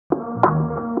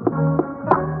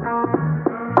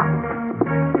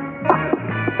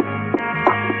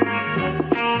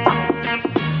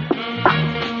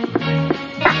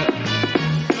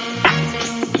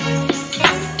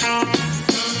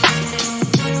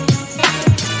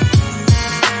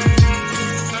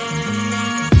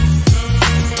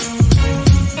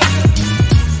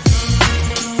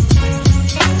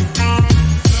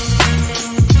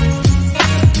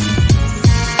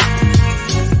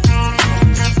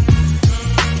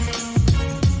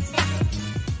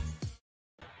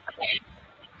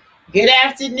Good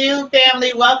afternoon,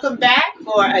 family. Welcome back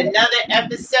for another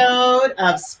episode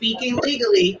of Speaking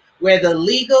Legally, where the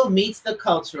legal meets the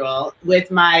cultural,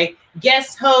 with my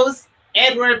guest hosts,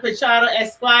 Edward Pachado,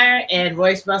 Esquire, and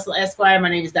Royce Russell, Esquire. My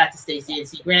name is Dr. Stacey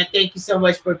N.C. Grant. Thank you so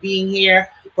much for being here,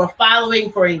 for following,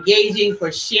 for engaging,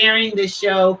 for sharing this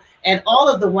show, and all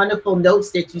of the wonderful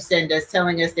notes that you send us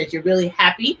telling us that you're really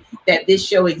happy that this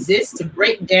show exists to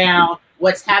break down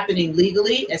what's happening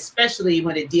legally, especially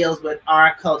when it deals with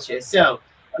our culture. So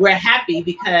we're happy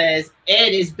because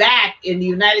Ed is back in the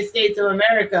United States of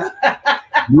America.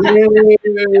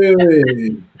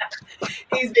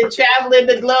 He's been traveling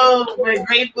the globe. We're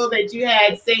grateful that you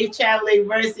had safe traveling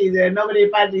mercies and nobody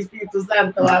para Espíritu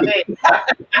Santo.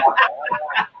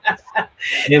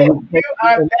 Amen. You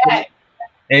are back.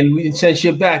 And since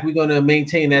you're back, we're going to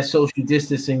maintain that social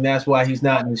distancing. That's why he's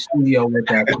not in the studio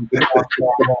with us.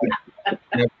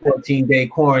 That 14-day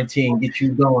quarantine get you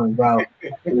going, bro.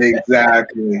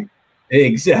 Exactly.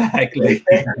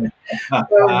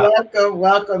 So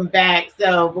welcome back.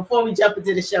 So before we jump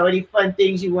into the show, any fun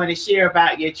things you want to share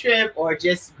about your trip, or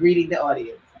just greeting the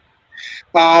audience?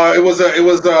 It was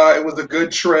a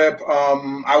good trip.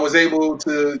 I was able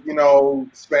to,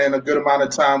 spend a good amount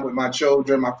of time with my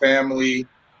children, my family.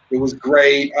 It was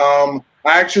great. I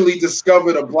actually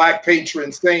discovered a Black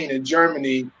patron saint in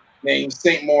Germany named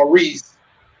Saint Maurice.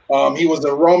 He was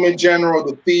a Roman general,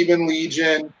 the Theban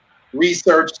Legion.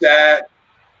 Researched that.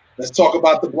 Let's talk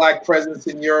about the Black presence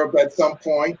in Europe at some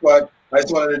point, but I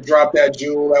just wanted to drop that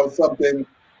jewel. That was something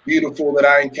beautiful that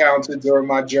I encountered during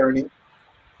my journey.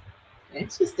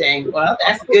 Interesting. Well,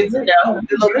 that's good to know. A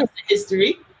little bit of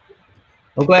history.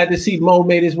 I'm glad to see Mo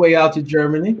made his way out to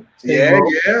Germany. Yeah.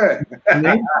 I'm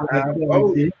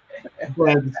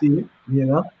glad to see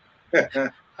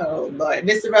it, Oh, Lord.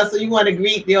 Mr. Russell, you want to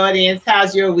greet the audience?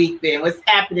 How's your week been? What's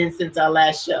happening since our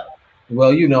last show?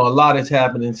 Well, a lot has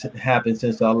happened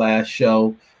since our last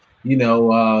show.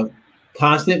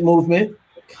 Constant movement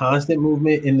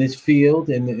in this field,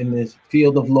 in this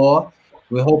field of law.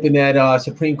 We're hoping that our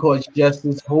Supreme Court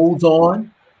justice holds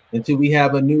on until we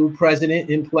have a new president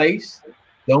in place.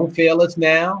 Don't fail us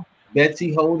now.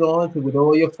 Betsy, hold on with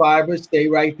all your fibers. Stay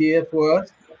right there for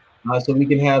us, so we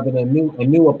can have a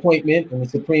new appointment in the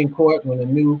Supreme Court when a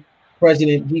new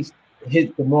president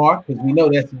hits the mark, because we know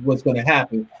that's what's going to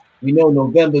happen. We know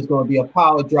November is going to be a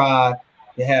power drive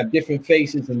to have different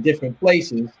faces in different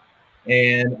places,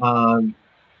 and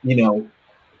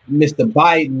Mr.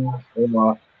 Biden,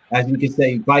 or as we could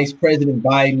say, Vice President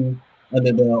Biden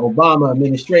under the Obama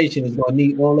administration, is going to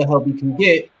need all the help he can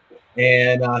get.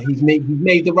 And he's made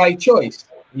the right choice.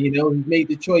 He's made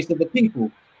the choice of the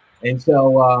people. And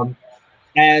so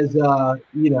as the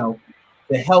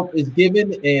help is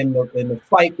given and the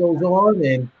fight goes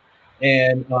on,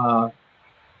 and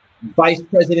Vice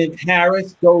President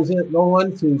Harris goes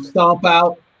on to stomp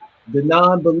out the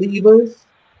non-believers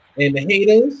and the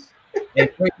haters and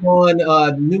bring on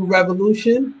a new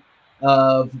revolution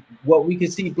of what we can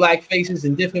see Black faces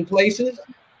in different places.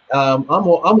 I'm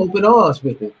open arms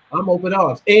with it. I'm open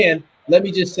arms. And let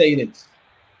me just say this.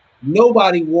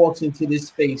 Nobody walks into this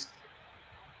space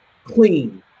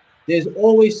clean. There's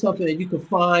always something that you can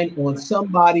find on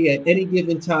somebody at any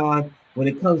given time when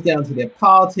it comes down to their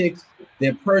politics,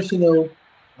 their personal,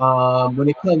 when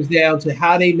it comes down to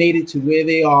how they made it to where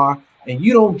they are. And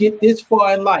you don't get this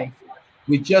far in life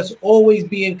with just always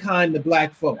being kind to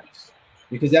Black folks,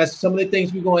 because that's some of the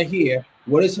things we're going to hear.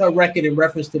 What is her record in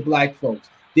reference to Black folks?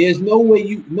 There's no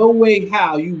way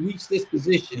how you reach this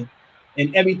position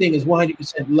and everything is 100%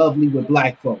 lovely with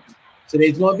Black folks. So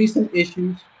there's going to be some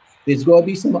issues. There's going to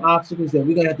be some obstacles that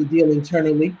we're going to have to deal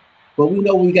internally, but we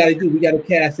know what we got to do. We got to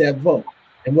cast that vote.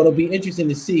 And what'll be interesting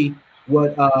to see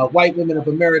what white women of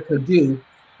America do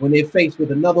when they're faced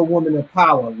with another woman of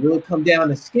power. Will it come down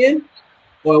to skin,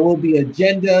 or will it be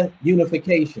agenda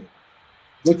unification?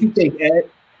 What you think, Ed?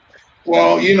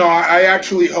 Well, I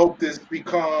actually hope this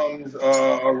becomes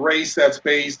a race that's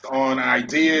based on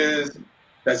ideas,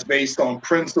 that's based on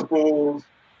principles,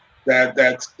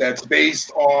 that's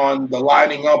based on the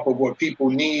lining up of what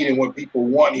people need and what people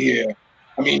want here.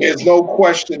 I mean, there's no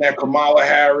question that Kamala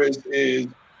Harris is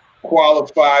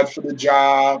qualified for the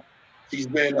job. She's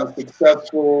been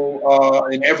successful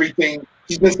in everything.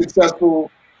 She's been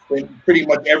successful in pretty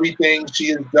much everything she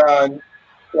has done.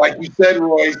 Like you said,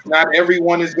 Royce, not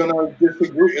everyone is going to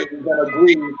disagree, is going to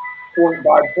agree point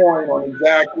by point on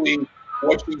exactly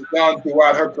what she's done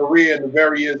throughout her career and the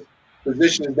various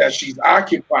positions that she's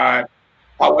occupied.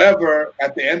 However,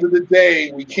 at the end of the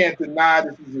day, we can't deny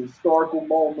this is a historical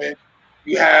moment.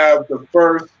 You have the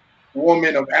first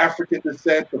woman of African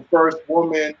descent, the first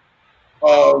woman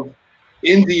of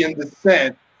Indian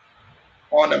descent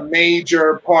on a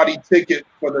major party ticket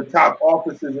for the top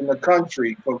offices in the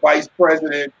country, for vice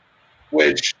president,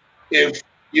 which if,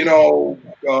 you know,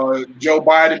 Joe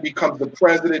Biden becomes the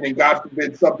president and God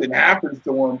forbid something happens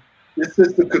to him, this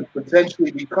sister could potentially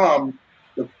become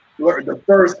the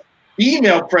first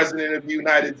female president of the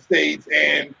United States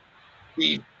and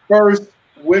the first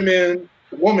woman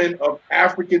of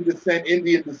African descent,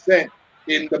 Indian descent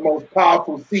in the most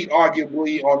powerful seat,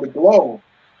 arguably, on the globe.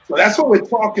 So that's what we're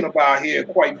talking about here,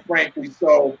 quite frankly.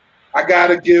 So I got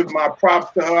to give my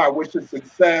props to her. I wish her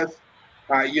success.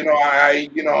 I'm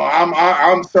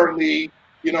certainly,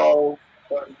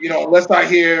 unless I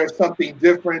hear something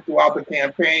different throughout the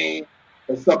campaign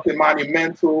or something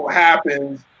monumental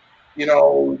happens,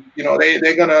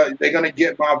 they're gonna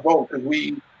get my vote, because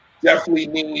we definitely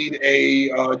need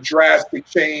a drastic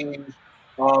change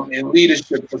in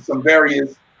leadership for some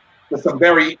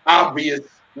very obvious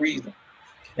reasons.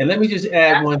 And let me just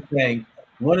add one thing.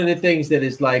 One of the things that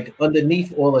is like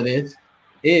underneath all of this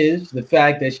is the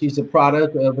fact that she's a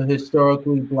product of a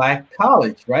historically Black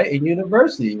college, right? A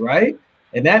university, right?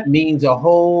 And that means a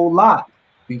whole lot,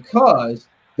 because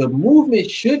the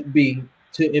movement should be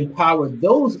to empower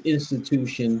those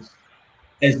institutions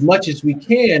as much as we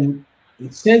can.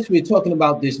 Since we're talking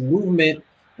about this movement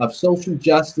of social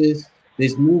justice,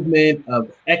 this movement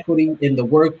of equity in the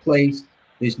workplace,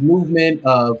 this movement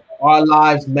of our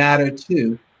lives matter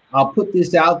too. I'll put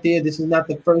this out there. This is not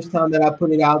the first time that I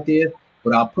put it out there,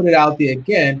 but I'll put it out there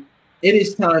again. It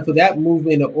is time for that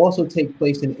movement to also take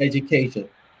place in education.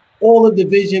 All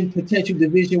the potential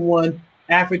Division I,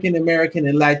 African American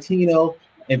and Latino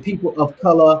and people of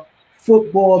color,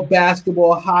 football,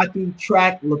 basketball, hockey,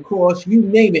 track, lacrosse, you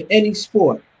name it, any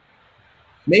sport.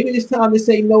 Maybe it's time to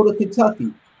say no to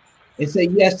Kentucky and say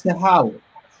yes to Howard.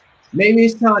 Maybe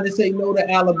it's time to say no to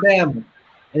Alabama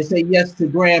and say yes to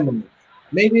Grambling.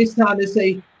 Maybe it's time to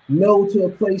say no to a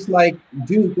place like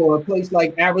Duke or a place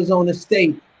like Arizona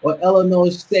State or Illinois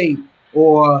State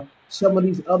or some of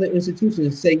these other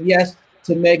institutions. Say yes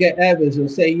to Medgar Evers, or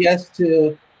say yes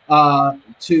to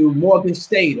Morgan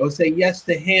State, or say yes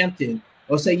to Hampton,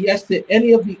 or say yes to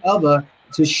any of the other,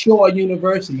 to Shaw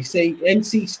University, say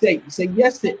NC State, say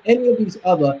yes to any of these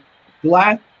other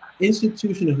Black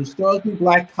institutions, historically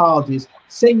Black colleges.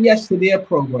 Say yes to their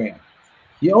program.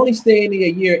 You're only staying there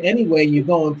a year anyway, and you're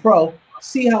going pro.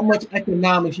 See how much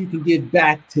economics you can give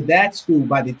back to that school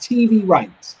by the TV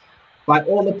rights, by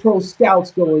all the pro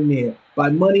scouts going there, by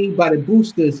money, by the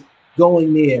boosters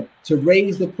going there to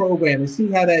raise the program, and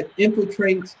see how that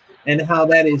infiltrates and how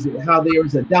there is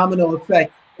a domino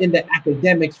effect in the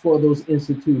academics for those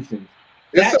institutions.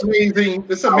 It's amazing.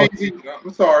 It's amazing.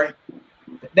 I'm sorry.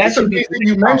 It's amazing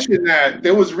you mentioned that.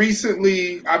 There was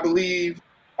recently, I believe,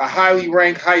 a highly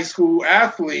ranked high school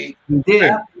athlete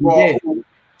who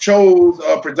chose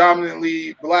a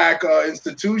predominantly Black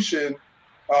institution,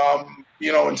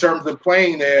 in terms of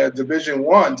playing there, Division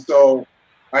I. So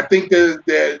I think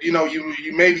that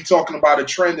you may be talking about a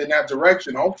trend in that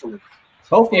direction.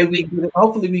 Hopefully we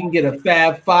can get a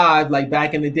Fab Five like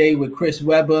back in the day with Chris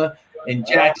Webber and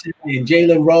Jackson and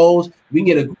Jalen Rose. We can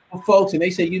get a group of folks and they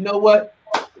say, you know what,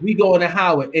 we going to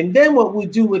Howard. And then what we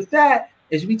do with that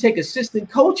is we take assistant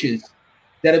coaches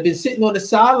that have been sitting on the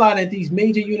sideline at these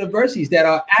major universities that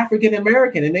are African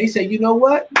American, and they say, you know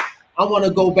what, I want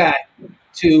to go back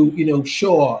to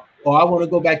Shaw, or I want to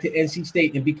go back to NC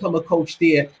State and become a coach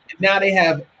there. And now they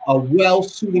have a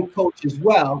well-suited coach as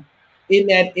well in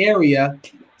that area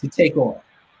to take off.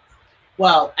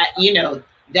 Well,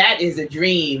 that is a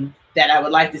dream that I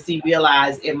would like to see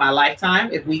realized in my lifetime.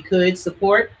 If we could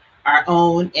support our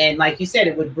own, and like you said,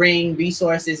 it would bring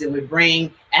resources, it would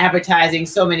bring advertising,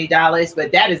 so many dollars,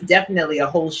 but that is definitely a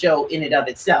whole show in and of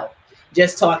itself,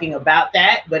 just talking about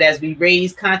that. But as we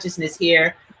raise consciousness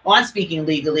here on Speaking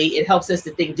Legally, it helps us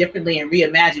to think differently and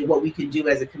reimagine what we can do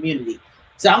as a community.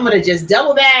 So I'm going to just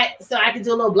double back so I can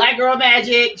do a little Black Girl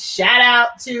Magic. Shout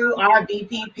out to our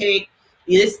VP pick,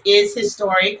 This is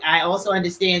historic. I also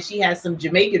understand she has some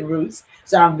Jamaican roots,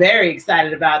 so I'm very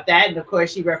excited about that. And of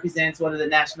course, she represents one of the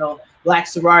national Black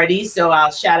sororities. So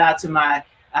I'll shout out to my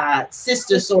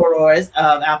sister sorors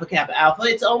of Alpha Kappa Alpha.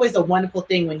 It's always a wonderful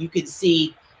thing when you can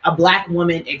see a Black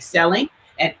woman excelling.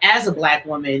 And as a Black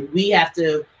woman, we have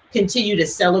to continue to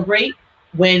celebrate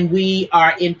when we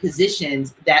are in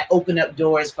positions that open up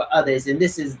doors for others. And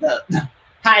this is the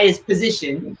highest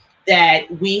position that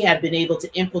we have been able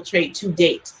to infiltrate to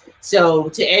date. So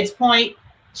to Ed's point,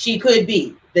 she could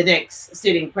be the next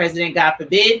sitting president, God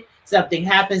forbid something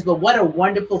happens. But what a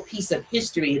wonderful piece of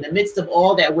history in the midst of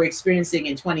all that we're experiencing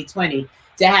in 2020,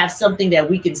 to have something that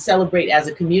we can celebrate as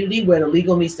a community where the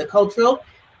legal meets the cultural.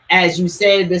 As you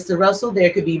said, Mr. Russell,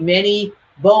 there could be many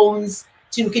bones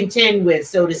to contend with,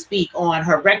 so to speak, on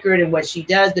her record and what she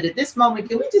does. But at this moment,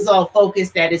 can we just all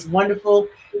focus that it's wonderful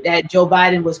that Joe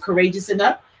Biden was courageous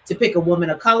enough to pick a woman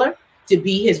of color to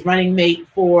be his running mate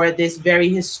for this very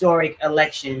historic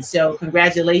election. So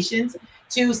congratulations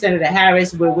to Senator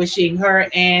Harris. We're wishing her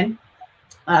and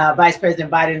Vice President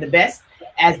Biden the best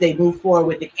as they move forward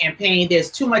with the campaign.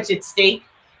 There's too much at stake.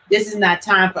 This is not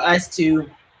time for us to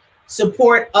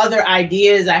support other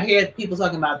ideas. I hear people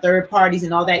talking about third parties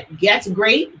and all that. That's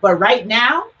great. But right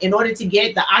now, in order to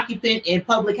get the occupant in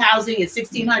public housing at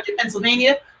 1600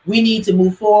 Pennsylvania, we need to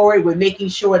move forward with making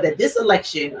sure that this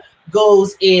election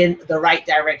goes in the right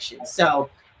direction. So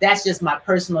that's just my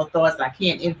personal thoughts. I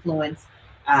can't influence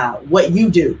what you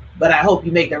do, but I hope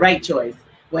you make the right choice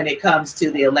when it comes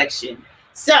to the election.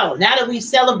 So now that we've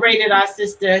celebrated our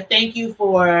sister, thank you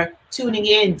for tuning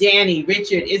in, Danny,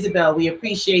 Richard, Isabel. We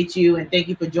appreciate you and thank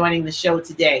you for joining the show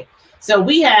today. So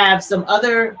we have some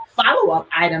other follow-up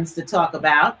items to talk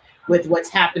about with what's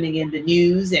happening in the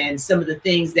news and some of the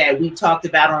things that we talked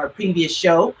about on our previous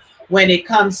show when it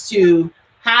comes to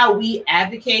how we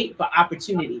advocate for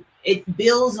opportunity. It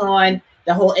builds on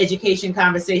the whole education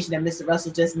conversation that Mr.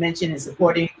 Russell just mentioned in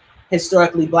supporting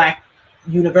historically Black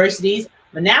universities.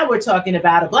 But now we're talking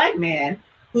about a Black man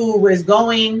who was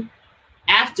going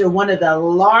after one of the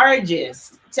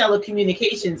largest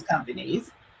telecommunications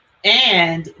companies.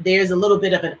 And there's a little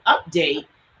bit of an update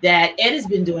that Ed has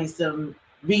been doing some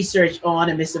research on,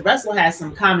 and Mr. Russell has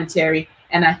some commentary.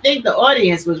 And I think the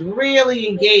audience was really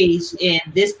engaged in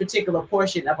this particular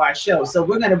portion of our show. So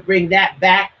we're going to bring that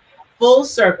back full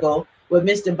circle with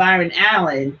Mr. Byron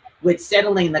Allen with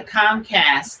settling the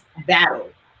Comcast battle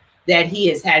that he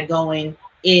has had going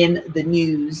in the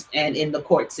news and in the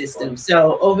court system.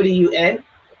 So over to you, Ed.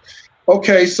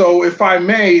 Okay, so if I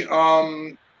may,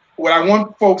 what I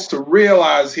want folks to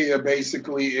realize here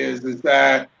basically is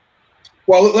that,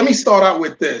 well, let me start out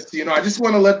with this. You know, I just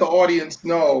want to let the audience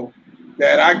know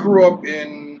that I grew up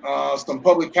in some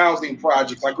public housing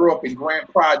projects. I grew up in Grant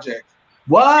Projects.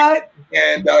 What?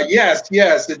 And yes,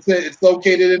 it's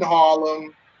located in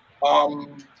Harlem,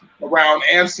 around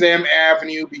Amsterdam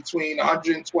Avenue between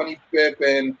 125th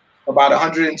and about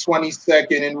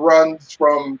 122nd, and runs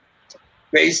from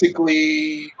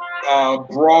basically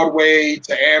Broadway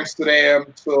to Amsterdam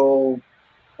till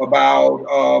about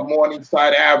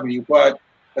Morningside Avenue. But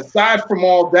aside from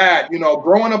all that, you know,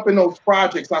 growing up in those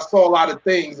projects, I saw a lot of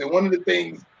things. And one of the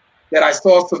things that I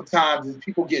saw sometimes is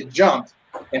people get jumped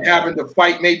and having to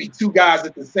fight maybe two guys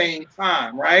at the same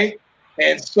time, right?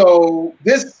 And so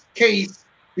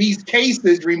these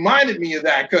cases reminded me of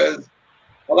that, because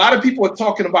a lot of people are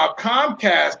talking about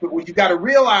Comcast, but what you got to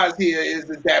realize here is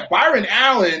that Byron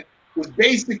Allen was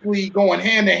basically going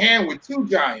hand in hand with two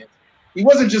giants. He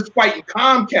wasn't just fighting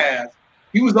Comcast.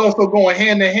 He was also going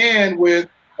hand in hand with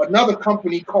another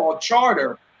company called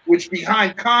Charter, which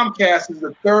behind Comcast is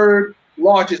the third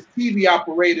largest TV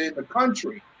operator in the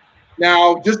country.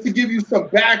 Now, just to give you some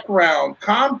background,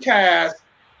 Comcast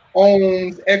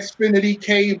owns Xfinity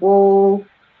Cable,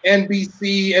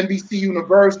 NBC, NBC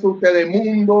Universal,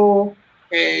 Telemundo,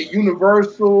 and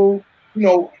Universal, you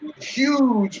know,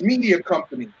 huge media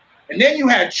company. And then you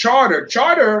had Charter.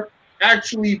 Charter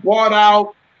actually bought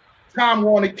out Time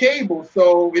Warner Cable,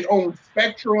 so it owned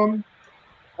Spectrum,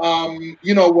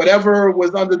 you know, whatever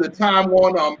was under the Time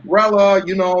Warner umbrella.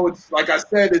 You know, it's like I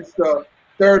said, it's the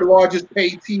third largest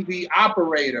paid TV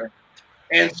operator.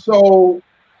 And so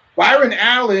Byron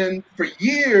Allen, for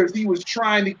years, he was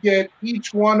trying to get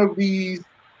each one of these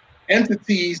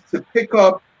entities to pick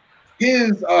up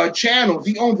his channels.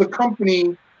 He owns a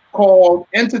company called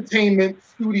Entertainment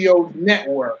Studios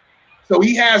Network. So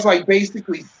he has like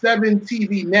basically 7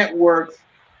 TV networks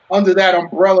under that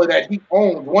umbrella that he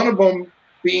owns. One of them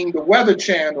being the Weather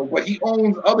Channel, but he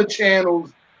owns other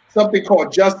channels, something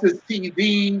called Justice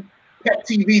TV, Pet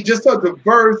TV, just a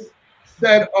diverse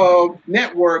set of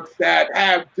networks that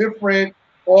have different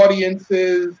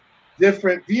audiences,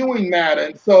 different viewing matter.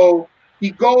 And so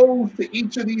he goes to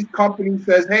each of these companies,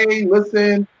 says, hey,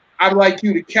 listen, I'd like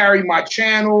you to carry my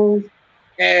channels.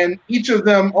 And each of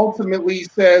them ultimately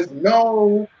says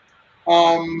no.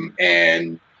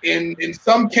 And in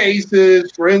some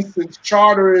cases, for instance,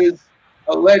 Charter is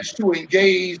alleged to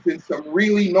engage in some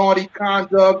really naughty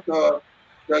conduct.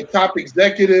 The top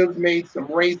executives made some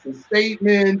racist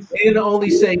statements. They didn't only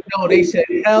say no, they said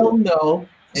hell no.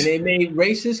 And they made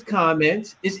racist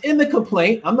comments. It's in the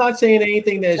complaint. I'm not saying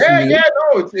anything that's new. Yeah,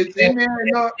 no, it's in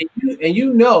there. And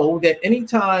you know that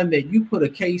anytime that you put a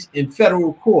case in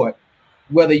federal court,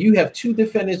 whether you have two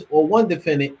defendants or one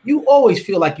defendant, you always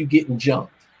feel like you're getting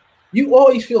jumped. You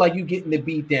always feel like you're getting the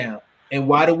beat down. And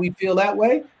why do we feel that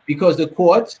way? Because the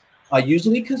courts are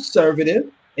usually conservative.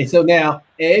 And so now,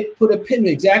 Ed, put a pin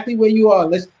exactly where you are.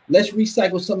 Let's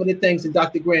recycle some of the things in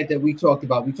Dr. Grant that we talked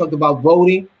about. We talked about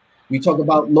voting. We talked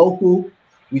about local.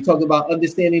 We talked about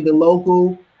understanding the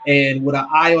local and with an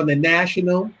eye on the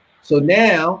national. So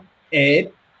now,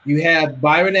 Ed, you have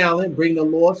Byron Allen bring the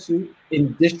lawsuit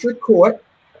in district court.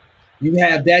 You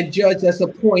have that judge that's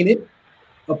appointed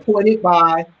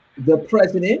by the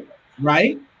president,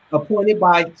 right? Appointed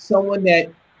by someone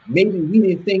that maybe we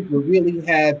didn't think would really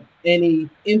have any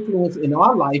influence in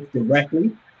our life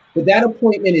directly, but that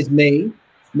appointment is made.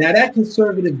 Now that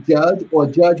conservative judge or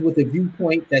judge with a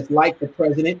viewpoint that's like the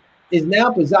president is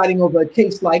now presiding over a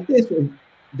case like this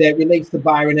that relates to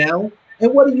Byron Allen.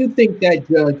 And what do you think that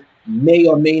judge may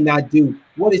or may not do?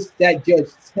 What is that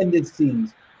judge's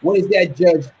tendencies? What is that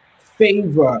judge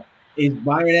favor? Is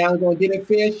Byron Allen going to get a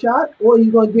fair shot, or are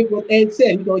you going to get what Ed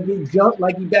said? He's going to get jumped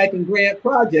like he back in Grant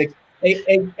Projects.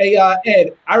 Hey,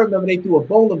 Ed, I remember they threw a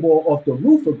bowling ball off the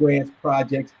roof of Grant's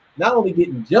Projects. Not only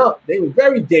getting jumped, they were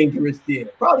very dangerous there.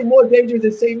 Probably more dangerous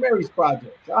than St. Mary's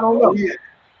Projects. I don't know. Oh, yeah.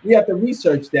 We have to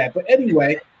research that. But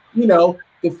anyway, you know,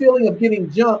 the feeling of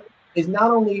getting jumped is not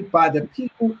only by the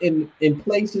people in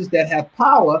places that have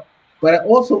power, but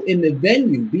also in the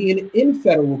venue, being in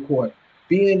federal court,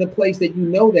 being in a place that you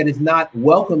know that is not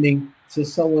welcoming to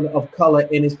someone of color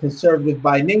and is conservative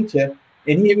by nature.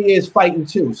 And here he is fighting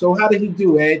too. So how did he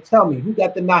do, Ed? Tell me, who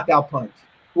got the knockout punch?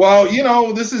 Well, you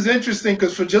know, this is interesting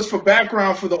because for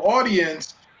background for the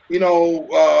audience, you know,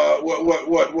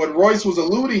 what Royce was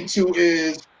alluding to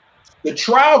is the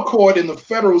trial court in the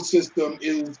federal system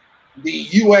is the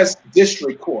U.S.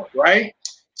 District Court, right?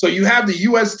 So you have the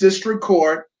U.S. District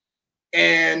Court,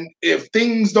 and if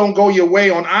things don't go your way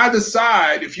on either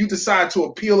side, if you decide to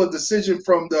appeal a decision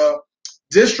from the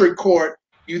District Court,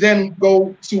 you then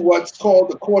go to what's called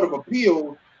the Court of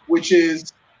Appeal, which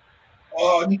is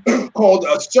called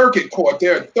a circuit court.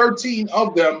 There are 13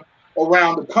 of them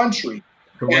around the country.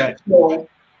 Correct. And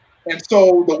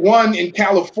so the one in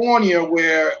California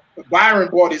where Byron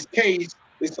brought his case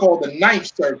is called the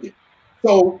Ninth Circuit.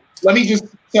 So let me just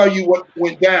tell you what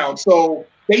went down. So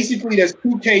basically there's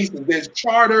two cases. There's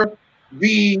Charter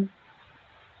v.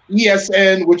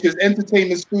 ESN, which is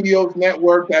Entertainment Studios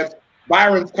Network. That's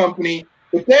Byron's company.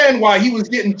 But then while he was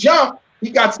getting jumped, he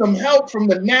got some help from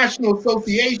the National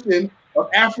Association of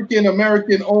African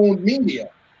American owned media.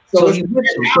 So he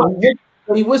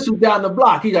whistled down the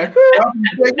block. He's like, so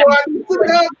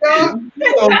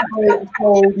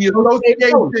the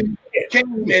association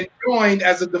came and joined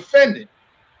as a defendant.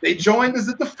 They joined as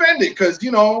a defendant because,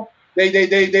 you know,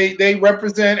 they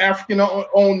represent African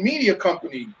owned media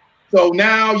companies. So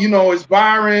now, you know, it's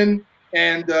Byron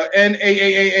and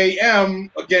NAAAM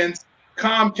against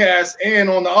Comcast, and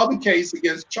on the other case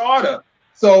against Charter.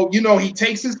 So, you know, he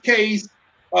takes his case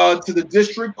to the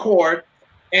district court,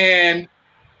 and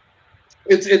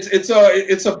it's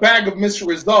a bag of mixed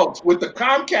results. With the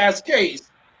Comcast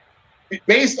case,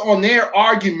 based on their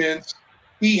arguments,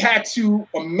 he had to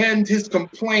amend his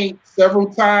complaint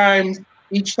several times.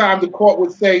 Each time the court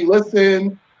would say,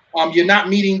 listen, you're not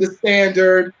meeting the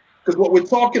standard. Because what we're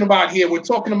talking about here, we're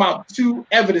talking about two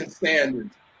evidence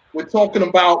standards. We're talking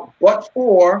about but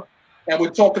for, and we're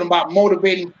talking about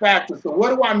motivating factors. So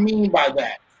what do I mean by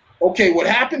that? Okay, what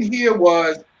happened here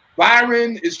was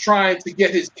Byron is trying to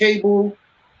get his cable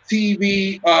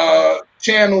TV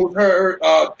channels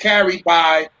carried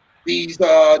by these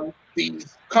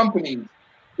companies.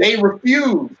 They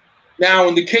refused. Now,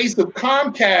 in the case of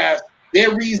Comcast,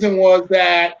 their reason was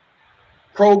that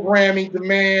programming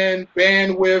demand,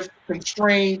 bandwidth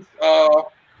constraints,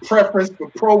 preference for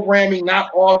programming not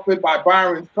offered by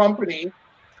Byron's company.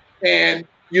 And,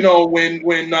 you know, when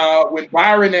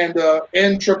Byron and the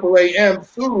NAAAM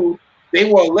sued, they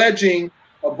were alleging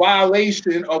a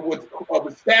violation of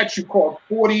a statute called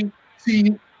 40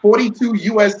 42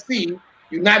 USC,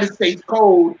 United States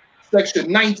Code,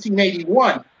 Section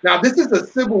 1981. Now, this is a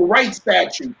civil rights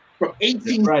statute from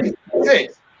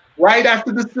 1866, right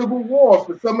after the Civil War.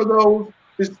 For some of those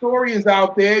historians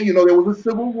out there, you know, there was a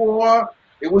Civil War.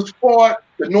 It was fought.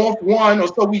 The North won, or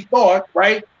so we thought,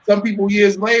 right? Some people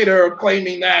years later are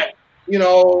claiming that, you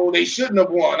know, they shouldn't have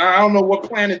won. I don't know what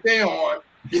planet they're on.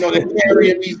 You know, they're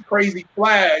carrying these crazy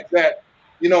flags that,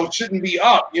 you know, shouldn't be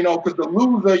up, you know, because the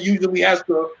loser usually has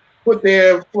to put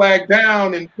their flag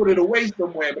down and put it away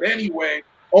somewhere. But anyway,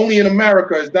 only in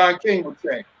America, as Don King would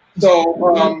say.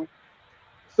 So,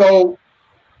 so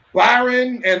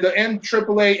Byron and the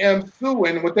NAAAM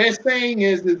suing, what they're saying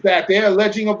is that they're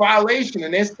alleging a violation,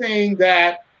 and they're saying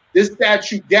that this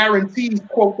statute guarantees,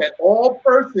 quote, that all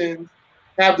persons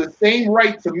have the same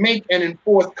right to make and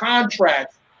enforce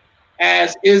contracts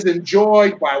as is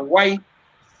enjoyed by white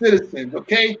citizens,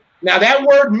 okay? Now that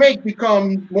word make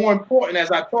becomes more important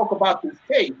as I talk about this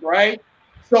case, right?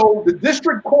 So the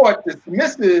district court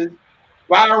dismisses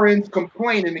Byron's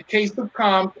complaint in the case of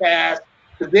Comcast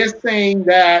because they're saying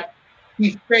that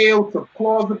he failed to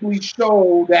plausibly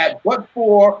show that but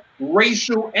for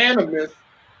racial animus,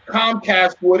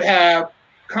 Comcast would have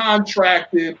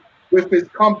contracted with his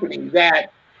company,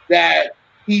 that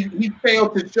he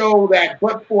failed to show that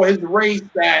but for his race,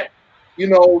 that, you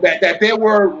know, that there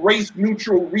were race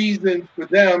neutral reasons for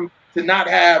them to not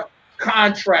have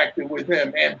contracted with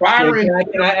him. And Byron,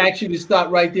 can I ask you to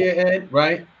stop right there, Ed?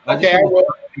 Right? Okay, I will.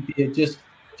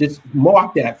 Just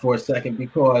mark that for a second,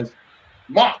 because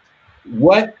what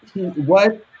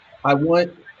I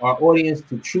want our audience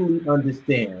to truly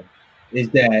understand is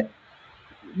that,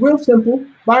 real simple,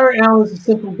 Byron Allen's a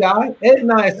simple guy. Ed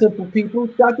and I are simple people.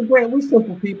 Dr. Grant, we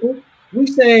simple people. We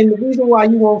saying the reason why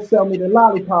you won't sell me the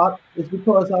lollipop is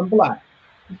because I'm black.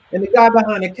 And the guy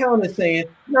behind the counter saying,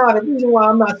 nah, the reason why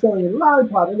I'm not selling you the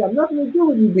lollipop, it got nothing to do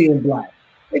with you being black.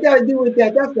 It got to do with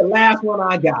that. That's the last one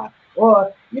I got.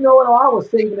 Or, you know what, I was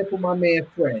saving it for my man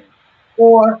Fred.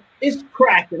 Or it's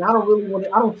crack and I don't really want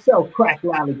to, I don't sell crack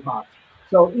lollipops.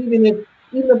 So even if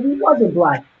he wasn't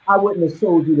black, I wouldn't have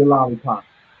sold you the lollipop.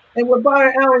 And what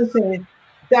Byron Allen's saying,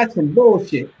 that's some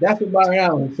bullshit. That's what Byron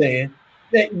Allen's saying.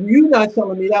 That you not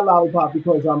selling me that lollipop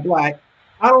because I'm black.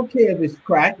 I don't care if it's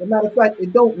crack. As a matter of fact,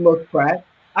 it don't look crack.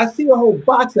 I see a whole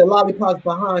box of lollipops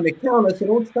behind the counter, so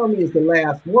don't tell me it's the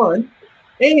last one.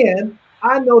 And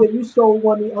I know that you sold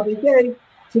one the other day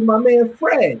to my man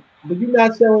Fred, but you're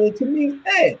not selling it to me,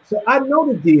 Ed. So I know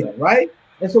the deal, right?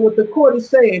 And so what the court is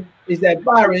saying is that,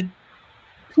 Byron,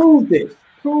 prove this.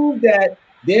 Prove that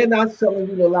they're not selling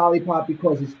you the lollipop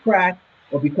because it's crack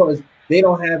or because they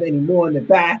don't have any more in the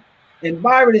back. And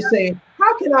Byron is saying,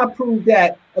 how can I prove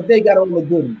that if they got all the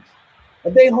goodies?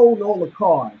 If they holding all the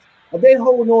cards? If they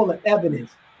holding all the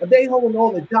evidence? If they holding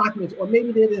all the documents? Or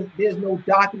maybe there's no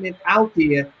document out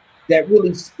there that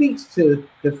really speaks to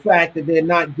the fact that they're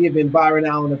not giving Byron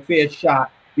Allen a fair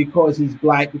shot because he's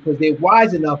black, because they're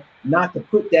wise enough not to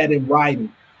put that in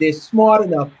writing. They're smart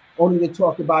enough only to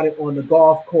talk about it on the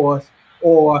golf course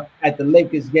or at the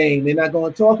Lakers game. They're not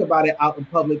going to talk about it out in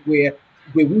public where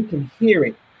we can hear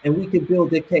it and we can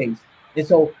build a case. And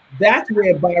so that's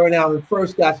where Byron Allen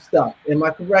first got stuck. Am I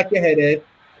correct? Go ahead, Ed.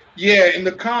 Yeah, in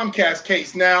the Comcast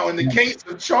case. Now, in the case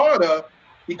of Charter,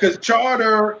 because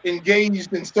Charter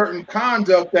engaged in certain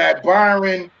conduct that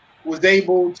Byron was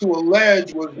able to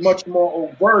allege was much more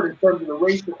overt in terms of the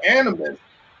racial animus,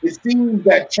 it seems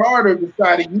that Charter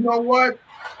decided, you know what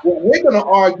we're going to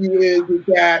argue is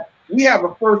that we have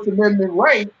a First Amendment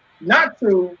right not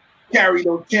to carry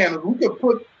those channels. We could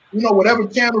put, you know, whatever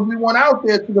channels we want out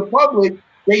there to the public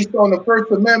based on the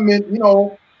First Amendment, you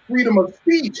know, freedom of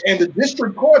speech. And the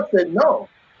district court said no.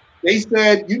 They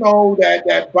said, you know,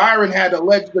 that Byron had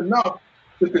alleged enough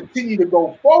to continue to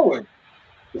go forward.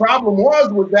 The problem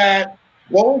was that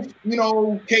both, you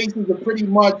know, cases are pretty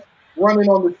much running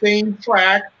on the same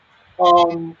track.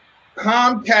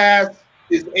 Comcast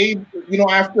is able, you know,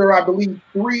 after I believe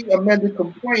 3 amended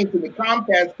complaints in the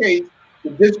Comcast case,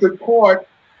 the district court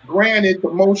granted the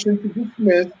motion to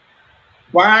dismiss.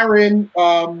 Byron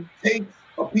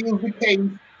appeals the case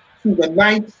to the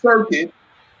 9th Circuit.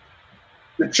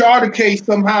 The Charter case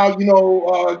somehow, you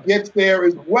know, gets there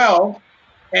as well.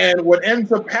 And what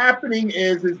ends up happening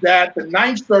is that the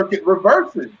 9th Circuit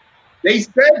reverses. They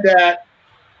said that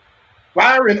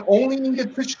Byron only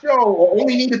needed to show or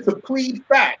only needed to plead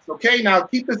facts. Okay, now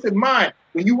keep this in mind.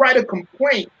 When you write a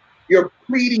complaint, you're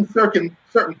pleading certain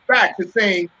facts. You're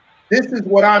saying, this is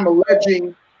what I'm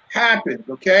alleging happened,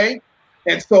 okay?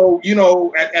 And so, you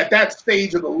know, at that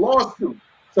stage of the lawsuit.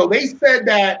 So they said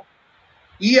that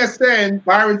ESN,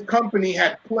 Byron's company,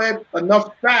 had pled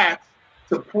enough facts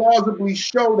to plausibly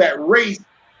show that race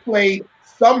played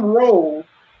some role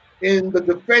in the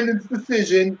defendant's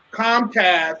decision,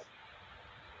 Comcast,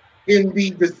 in the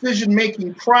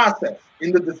decision-making process.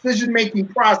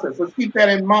 Let's keep that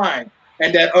in mind.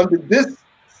 And that under this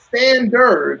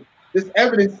standard, this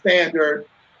evidence standard,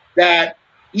 that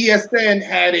ESN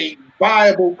had a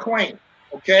viable claim,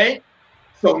 okay?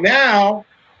 So now,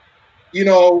 you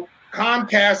know,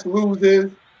 Comcast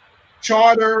loses.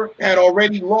 Charter had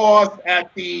already lost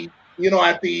at the, you know,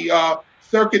 at the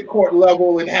circuit court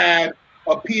level and had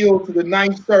appealed to the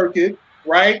Ninth Circuit,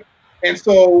 right? And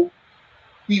so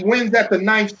he wins at the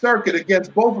Ninth Circuit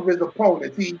against both of his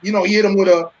opponents. He, you know, he hit him with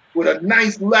a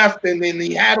nice left, and then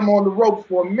he had him on the ropes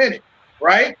for a minute,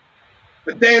 right?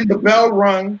 But then the bell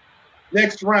rung,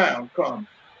 next round comes.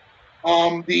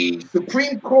 The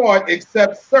Supreme Court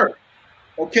accepts cert.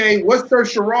 Okay, what's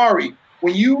certiorari?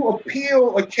 When you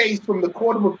appeal a case from the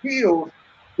Court of Appeals,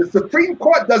 the Supreme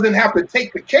Court doesn't have to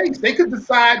take the case. They could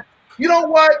decide, you know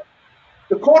what?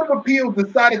 The Court of Appeals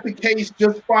decided the case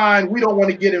just fine. We don't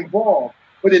want to get involved.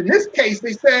 But in this case,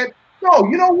 they said, no,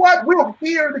 you know what? We'll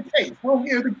hear the case. We'll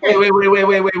hear the case. Wait.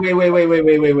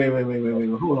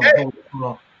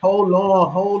 Hold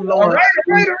on. All right.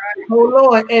 Hold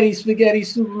on, Eddie Spaghetti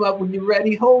Superman, when you're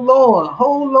ready. Hold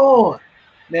on.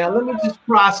 Now, let me just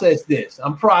process this.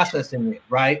 I'm processing it,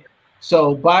 right?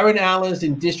 So Byron Allen's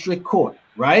in district court,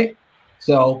 right?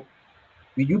 So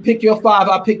you pick your 5,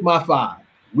 I pick my 5.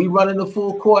 We running the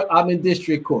full court, I'm in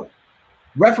district court.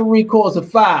 Referee calls a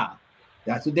foul.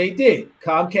 That's what they did.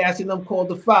 Comcast and them called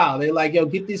the foul. They're like, yo,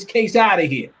 get this case out of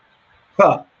here.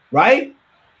 Right?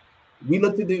 We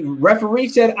looked at the referee,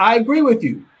 said, I agree with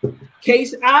you.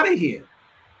 Case out of here.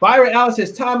 Byron Allen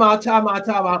says, time out.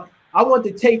 I want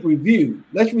the tape reviewed.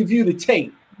 Let's review the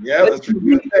tape. Yeah, let's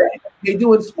review the tape. They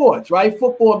do in sports, right?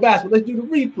 Football and basketball. Let's do the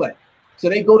replay. So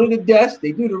they go to the desk.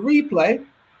 They do the replay.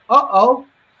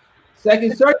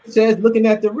 Second Circuit says, looking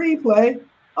at the replay,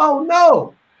 oh,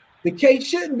 no. The case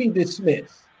shouldn't be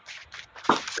dismissed.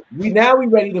 Now we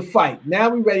ready to fight. Now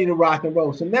we ready to rock and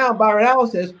roll. So now Byron Allen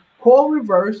says, call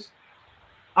reverse.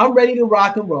 I'm ready to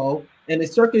rock and roll. And the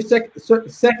Second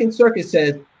Circuit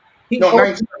says,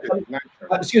 Ninth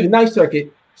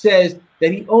Circuit says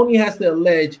that he only has to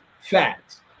allege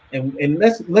facts. And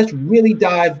let's really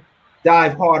dive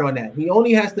hard on that. He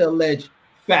only has to allege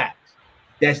facts.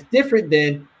 That's different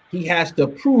than he has to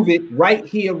prove it right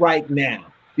here, right now.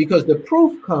 Because the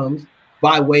proof comes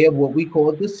by way of what we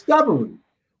call discovery.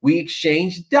 We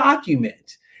exchange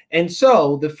documents. And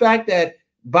so the fact that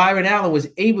Byron Allen was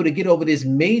able to get over this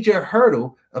major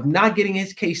hurdle of not getting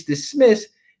his case dismissed,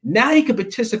 now he can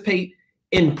participate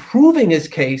in proving his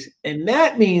case. And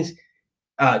that means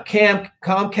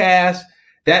Comcast,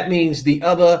 that means the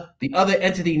other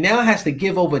entity now has to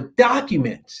give over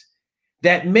documents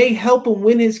that may help him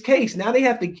win his case. Now they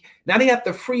have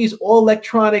to freeze all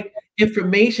electronic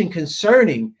information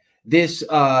concerning this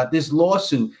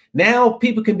lawsuit. Now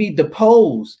people can be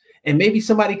deposed, and maybe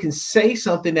somebody can say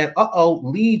something that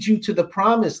leads you to the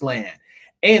promised land.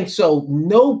 And so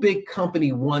no big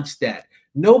company wants that.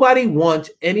 Nobody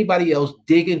wants anybody else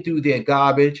digging through their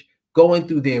garbage, going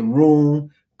through their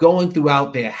room, going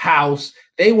throughout their house.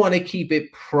 They want to keep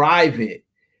it private.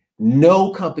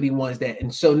 No company wants that.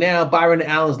 And so now Byron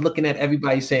Allen's looking at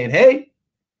everybody saying, hey,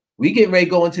 we getting ready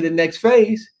to go into the next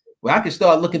phase where I can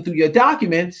start looking through your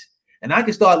documents and I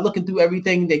can start looking through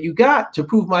everything that you got to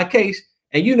prove my case.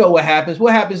 And you know what happens.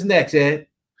 What happens next, Ed?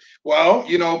 Well,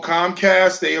 you know,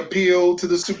 Comcast, they appeal to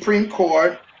the Supreme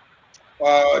Court.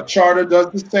 Charter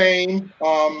does the same.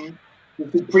 The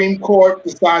Supreme Court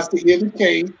decides to hear the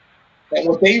case. And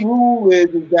what they rule is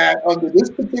that under this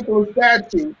particular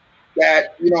statute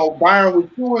that, you know, Byron was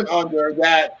suing under,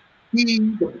 that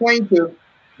he, the plaintiff,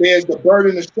 bears the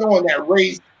burden of showing that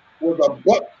race was a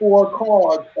but-for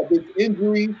cause of his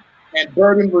injury, and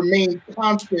burden remained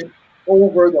constant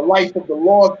over the life of the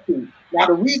lawsuit. Now,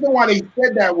 the reason why they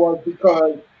said that was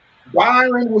because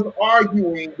Byron was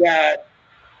arguing that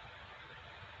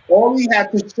all he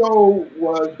had to show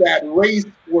was that race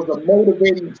was a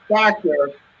motivating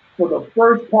factor for the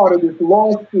first part of this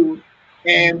lawsuit,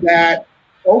 and that,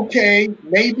 okay,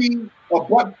 maybe a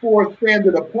but-for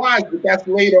standard applies, but that's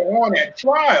later on at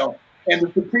trial. And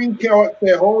the Supreme Court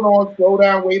said, hold on, slow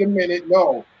down, wait a minute.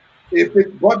 No, if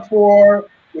it's but-for,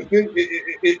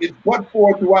 it's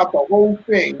but-for throughout the whole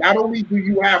thing. Not only do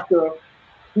you have to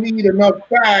plead enough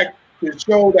facts to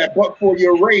show that but-for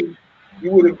your race,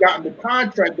 you would have gotten the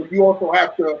contract, but you also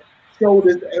have to show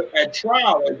this at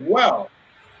trial as well,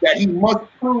 that he must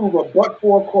prove a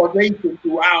but-for causation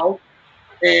throughout.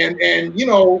 And you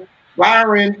know,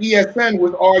 Byron ESN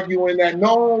was arguing that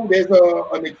no, there's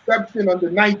an exception under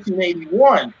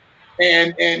 1981,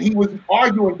 and he was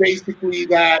arguing basically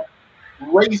that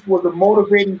race was a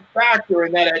motivating factor,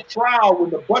 and that at trial, when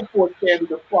the but-for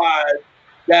standard applies,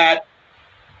 that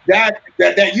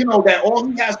all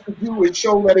he has to do is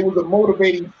show that it was a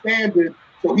motivating standard,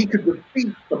 so he could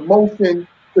defeat the motion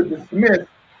to dismiss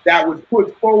that was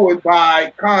put forward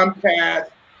by Comcast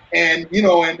and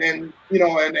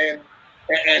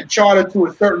Charter to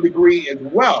a certain degree as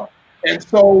well. And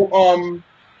so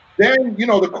then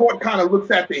the court kind of looks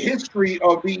at the history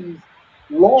of these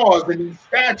laws and these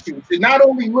statutes. It not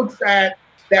only looks at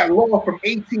that law from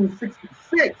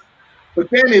 1866, but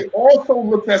then it also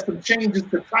looks at some changes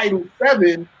to Title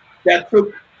VII that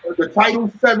took the Title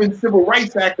VII Civil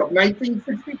Rights Act of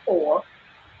 1964,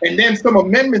 and then some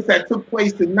amendments that took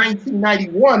place in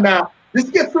 1991. Now, this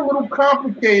gets a little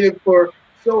complicated for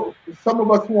some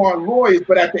of us who aren't lawyers,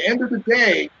 but at the end of the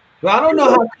day, well, I don't know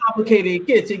how complicated it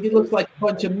gets. It looks like a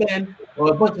bunch of men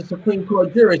or a bunch of Supreme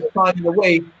Court jurists finding a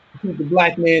way to keep the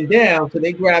black man down. So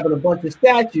they grabbing a bunch of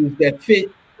statutes that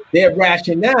fit their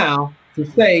rationale to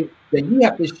say that you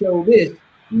have to show this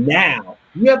now.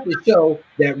 You have to show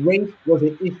that race was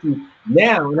an issue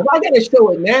now. And if I got to show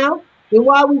it now, then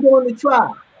why are we going to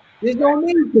trial? There's no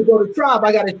need to go to trial.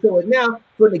 I got to show it now.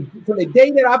 From the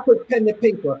day that I put pen to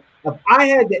paper, if I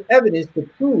had the evidence to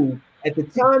prove at the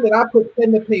time that I put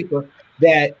pen to paper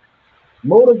that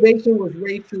motivation was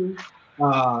racial,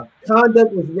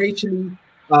 conduct was racially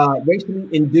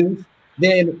induced,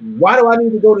 then why do I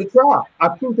need to go to trial? I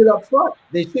proved it up front.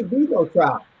 There should be no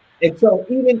trial. And so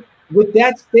even with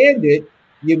that standard,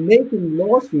 you're making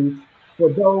lawsuits for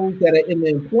those that are in the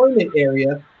employment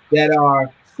area that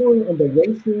are suing under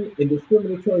racial and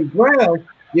discriminatory grounds.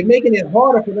 You're making it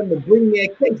harder for them to bring their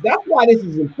case. That's why this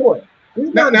is important.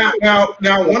 Now,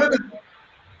 one of the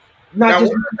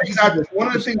things I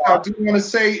do want to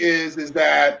say is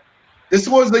that this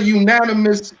was a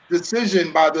unanimous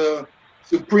decision by the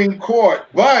Supreme Court.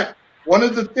 But one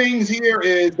of the things here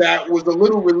is that was a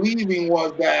little relieving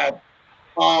was that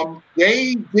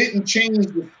they didn't change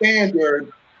the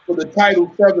standard for the Title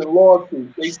VII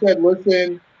lawsuit. They said,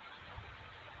 listen,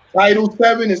 Title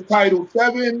VII is Title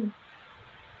VII.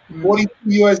 42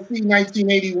 U.S.C.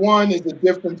 1981 is a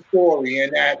different story,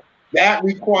 and that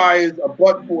requires a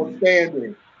but-for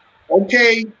standard.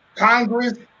 Okay,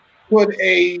 Congress put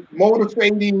a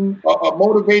motivating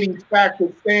factor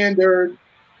standard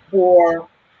for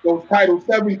those Title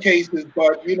VII cases,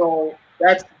 but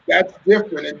that's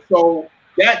different, and so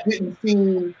that didn't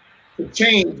seem to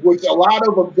change. Which a lot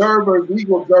of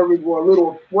legal observers, were a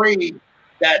little afraid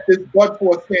that this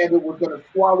but-for standard was going to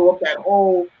swallow up that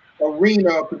whole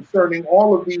arena concerning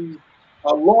all of these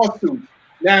lawsuits.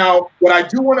 Now, what I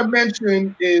do want to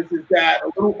mention is that a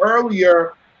little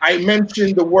earlier I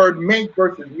mentioned the word make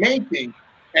versus making,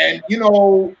 and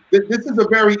this is a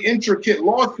very intricate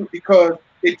lawsuit because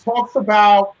it talks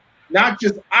about not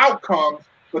just outcomes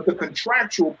but the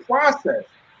contractual process.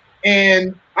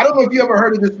 And I don't know if you ever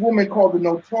heard of this woman called the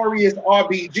Notorious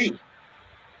RBG.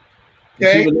 Okay,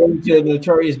 is she related to the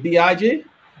Notorious B.I.G.?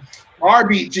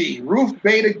 RBG, Ruth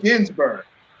Bader Ginsburg.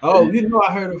 Oh,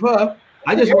 I heard of her.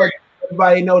 I just want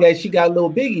everybody to know that she got a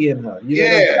little Biggie in her.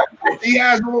 She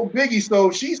has a little Biggie. So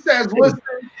she says, listen,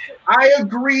 I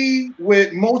agree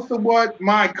with most of what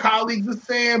my colleagues are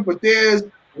saying, but there's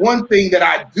one thing that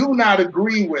I do not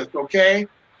agree with, okay?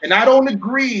 And I don't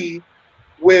agree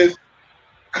with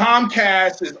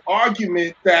Comcast's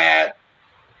argument that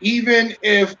even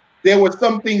if there were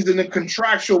some things in the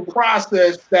contractual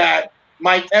process that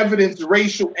might evidence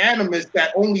racial animus,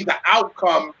 that only the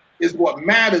outcome is what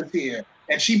matters here.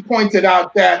 And she pointed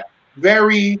out that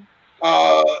very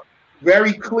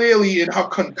clearly in her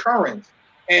concurrence.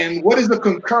 And what is the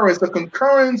concurrence? The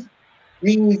concurrence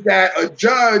means that a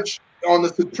judge on the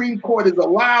Supreme Court is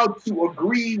allowed to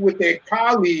agree with their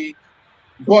colleague,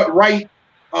 but write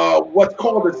what's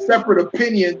called a separate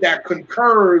opinion that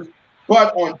concurs,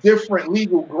 but on different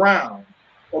legal grounds.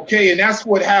 Okay, and that's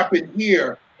what happened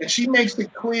here. And she makes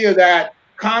it clear that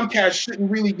Comcast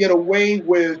shouldn't really get away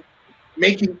with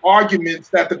making arguments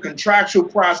that the contractual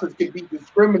process can be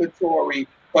discriminatory,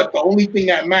 but the only thing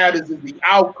that matters is the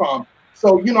outcome.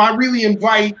 So, I really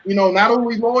invite, not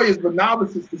only lawyers, but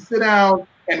novices to sit down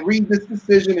and read this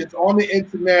decision. It's on the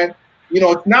internet.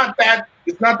 It's not that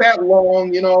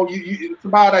long. It's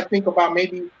about, I think, about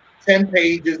maybe 10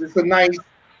 pages. It's a nice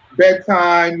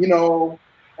bedtime,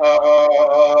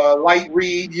 light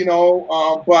read,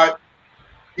 but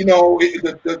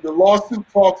the lawsuit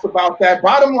talks about that.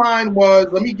 Bottom line was,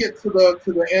 let me get to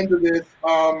the end of this.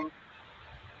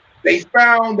 They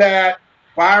found that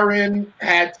Byron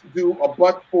had to do a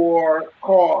but-for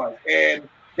cause, and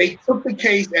they took the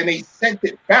case and they sent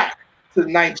it back to the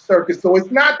Ninth Circuit. So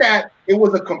it's not that it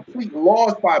was a complete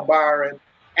loss by Byron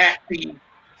at the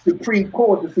Supreme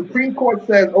Court. The Supreme Court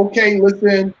says, okay,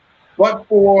 listen, but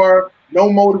for no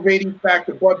motivating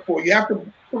factor, but for you have to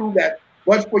prove that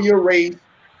but for your race,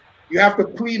 you have to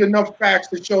plead enough facts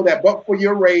to show that but for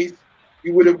your race,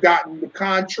 you would have gotten the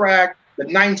contract. The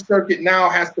Ninth Circuit now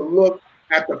has to look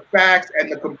at the facts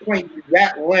and the complaint through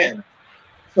that lens.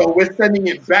 So we're sending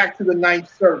it back to the Ninth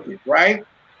Circuit, right?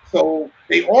 So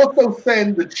they also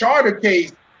send the charter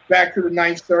case back to the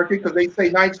Ninth Circuit because they say,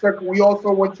 Ninth Circuit, we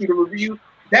also want you to review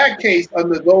that case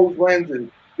under those lenses,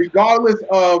 regardless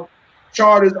of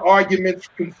charter's arguments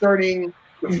concerning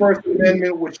the First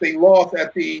Amendment, which they lost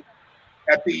at the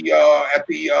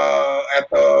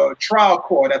trial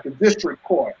court, at the district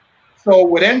court. So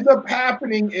what ends up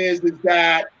happening is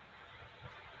that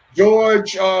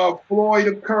George Floyd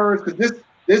occurs, because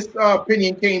this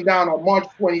opinion came down on March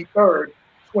 23rd,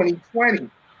 2020.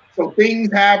 So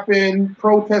things happen,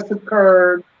 protests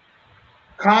occurred.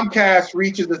 Comcast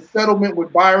reaches a settlement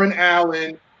with Byron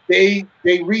Allen. They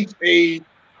reach a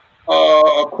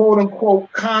quote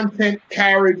unquote content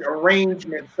carriage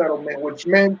arrangement settlement, which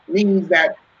means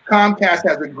that Comcast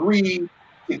has agreed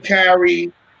to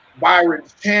carry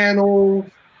Byron's channels.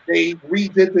 They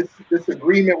redid this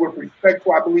agreement with respect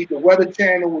to, I believe, the Weather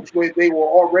Channel, which they were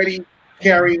already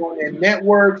carrying on their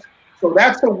networks. So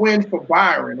that's a win for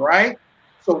Byron, right?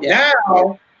 So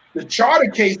now the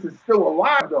charter case is still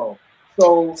alive, though.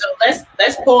 So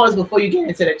let's pause before you get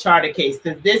into the charter case,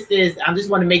 because I just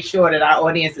want to make sure that our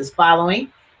audience is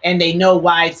following and they know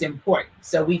why it's important.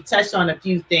 So we've touched on a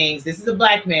few things. This is a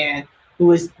Black man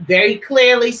who is very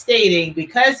clearly stating,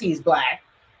 because he's Black,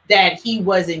 that he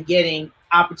wasn't getting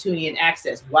opportunity and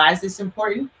access. Why is this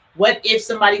important? What if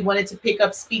somebody wanted to pick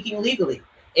up Speaking Legally?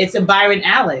 It's a Byron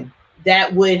Allen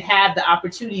that would have the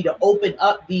opportunity to open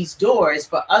up these doors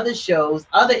for other shows,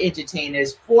 other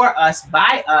entertainers, for us,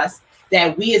 by us,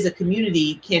 that we as a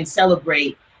community can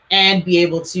celebrate and be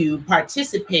able to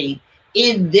participate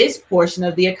in this portion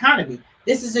of the economy.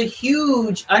 This is a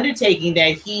huge undertaking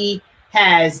that he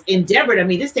has endeavored. I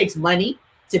mean, this takes money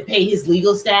to pay his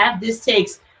legal staff. This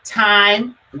takes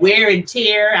time, wear and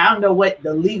tear. I don't know what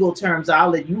the legal terms are. I'll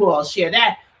let you all share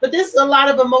that. But this is a lot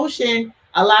of emotion,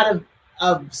 a lot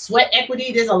of sweat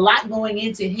equity. There's a lot going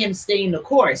into him staying the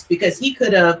course, because he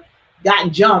could have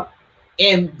gotten jumped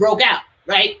and broke out,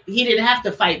 right? He didn't have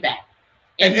to fight back.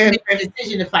 And he made the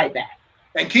decision to fight back.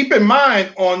 And keep in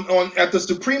mind, on at the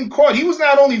Supreme Court, he was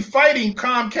not only fighting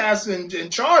Comcast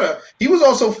and Charter, he was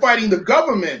also fighting the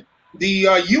government.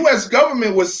 The U.S.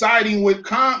 government was siding with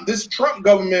this Trump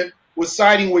government was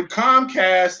siding with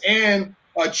Comcast and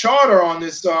Charter on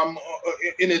this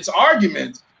in its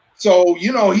arguments. So,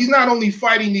 you know, he's not only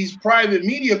fighting these private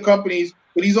media companies,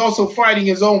 but he's also fighting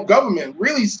his own government.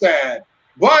 Really sad.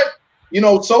 But, you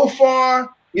know, so far,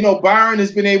 you know, Byron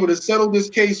has been able to settle this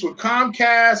case with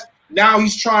Comcast. Now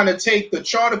he's trying to take the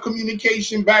Charter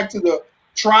communication back to the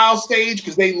trial stage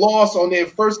because they lost on their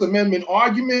First Amendment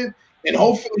argument. And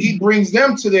hopefully he brings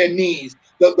them to their knees.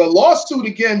 The lawsuit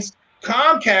against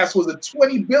Comcast was a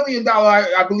 $20 billion,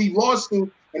 I believe,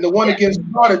 lawsuit, and the one against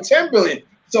Charter, $10 billion.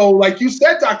 So like you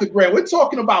said, Dr. Grant, we're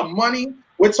talking about money.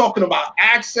 We're talking about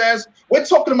access. We're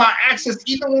talking about access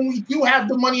even when we do have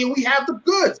the money and we have the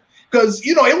goods. Because,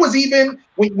 you know, it was even,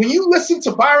 when you listen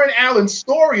to Byron Allen's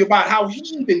story about how he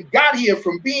even got here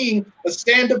from being a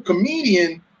stand-up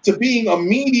comedian to being a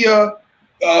media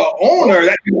owner,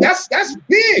 that's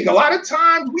big. A lot of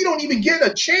times we don't even get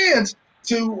a chance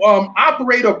to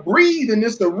operate or breathe in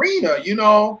this arena, you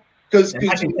know. Because I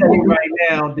can tell you right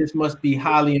now, this must be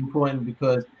highly important,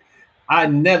 because I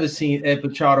never seen Ed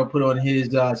Pichardo put on his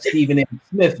Stephen A.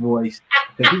 Smith voice,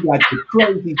 because he got the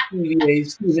crazy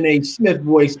Stephen A. Smith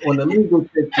voice on the legal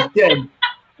tip today,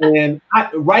 and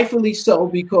rightfully so,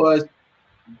 because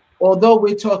although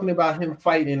we're talking about him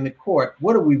fighting in the court,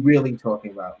 what are we really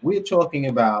talking about? We're talking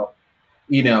about,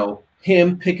 you know,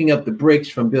 him picking up the bricks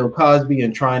from Bill Cosby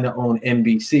and trying to own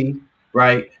NBC,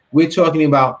 right? We're talking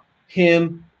about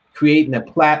him creating a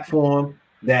platform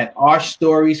that our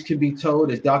stories can be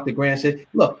told. As Dr. Grant said,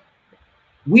 look,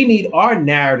 we need our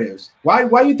narratives. Why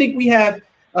do you think we have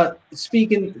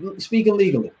speaking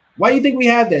legally? Why do you think we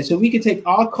have that? So we can take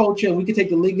our culture and we can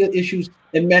take the legal issues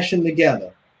and mesh them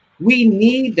together. We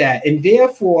need that. And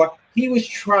therefore, he was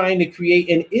trying to create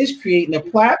and is creating a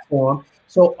platform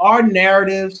so our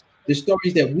narratives, the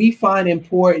stories that we find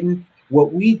important,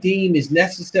 what we deem is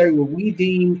necessary, what we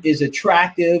deem is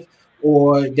attractive,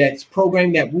 or that's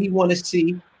programming that we want to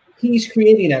see, he's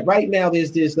creating that. Right now,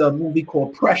 there's this movie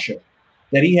called Pressure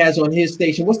that he has on his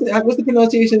station. What's the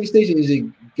pronunciation of the station? Is it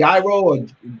Gyro or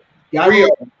Gyro?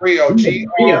 Rio,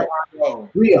 G-R-I-O.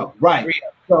 Rio, right.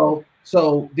 Rio.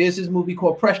 So there's this movie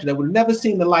called Pressure that would never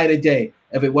seen the light of day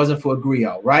if it wasn't for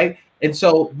Griot, right? And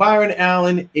so Byron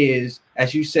Allen is,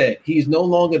 as you said, he's no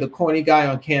longer the corny guy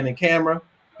on Canon camera.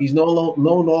 He's no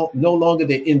longer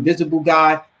the invisible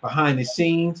guy behind the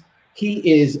scenes.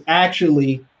 He is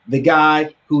actually the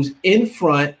guy who's in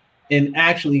front and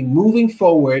actually moving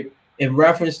forward in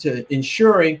reference to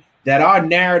ensuring that our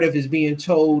narrative is being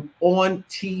told on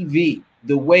TV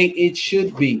the way it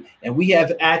should be. And we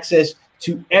have access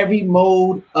to every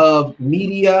mode of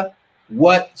media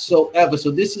whatsoever.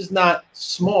 So this is not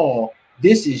small.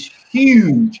 This is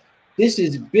huge. This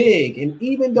is big. And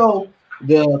even though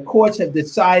the courts have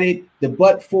decided the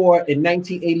but-for in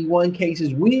 1981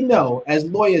 cases, we know as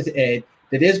lawyers, Ed,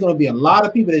 that there's going to be a lot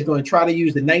of people that's going to try to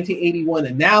use the 1981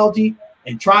 analogy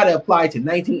and try to apply it to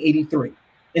 1983.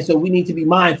 And so we need to be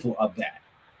mindful of that.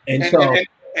 And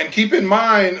keep in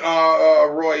mind,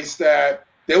 Royce, that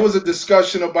there was a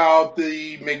discussion about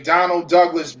the McDonnell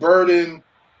Douglas burden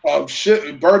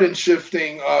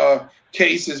shifting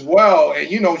case as well. And,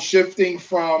 you know, shifting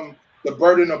from the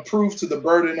burden of proof to the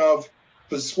burden of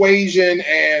persuasion.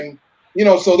 And, you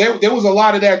know, so there was a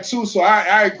lot of that too. So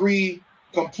I agree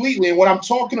completely. And what I'm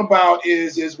talking about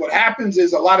is what happens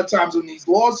is a lot of times in these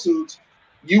lawsuits,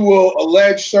 you will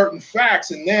allege certain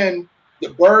facts, and then the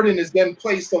burden is then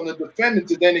placed on the defendant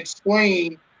to then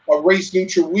explain a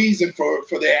race-neutral reason for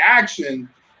their action.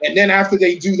 And then after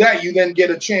they do that, you then get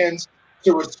a chance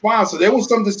to respond. So there was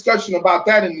some discussion about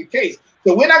that in the case.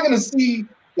 So we're not going to see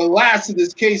the last of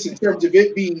this case in terms of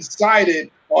it being cited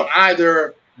on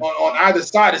either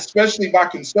side, especially by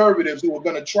conservatives who are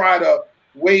going to try to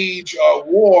wage a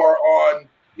war on,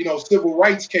 you know, civil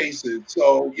rights cases.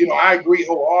 So, you know, I agree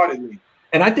wholeheartedly.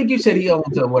 And I think you said he owns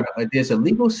there's a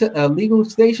legal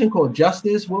station called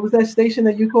Justice. What was that station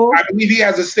that you called? I believe he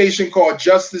has a station called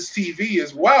Justice TV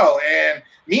as well. And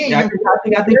me and I think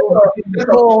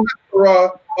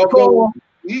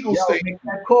legal station.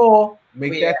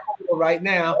 Make that call right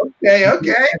now. Okay.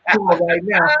 Right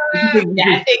now.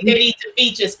 I think they need to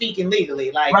feature Speaking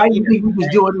Legally. Like, right? You think we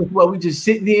just doing this? Well, we just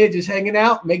sitting here, just hanging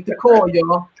out. Make the call,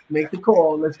 y'all. Make the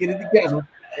call. Let's get it together.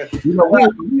 You know,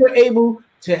 we are able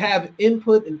to have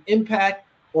input and impact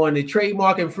on the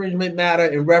trademark infringement matter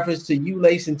in reference to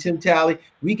ULACE and Tim Talley.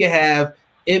 We can have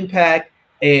impact,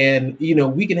 and you know,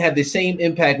 we can have the same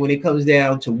impact when it comes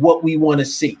down to what we want to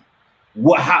see,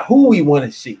 who we want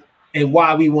to see, and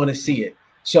why we want to see it.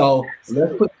 So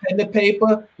let's put pen to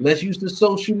paper. Let's use the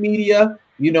social media.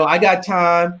 You know, I got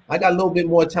time. I got a little bit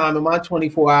more time in my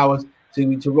 24 hours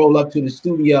to roll up to the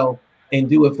studio and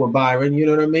do it for Byron. You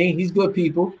know what I mean? He's good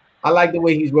people. I like the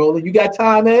way he's rolling. You got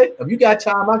time, Ed? If you got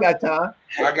time, I got time.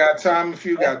 I got time if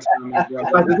you got time.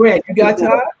 Grant, you got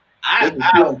time? I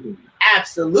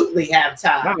absolutely have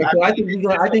time. Right, so I think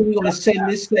we're gonna send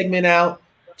this segment out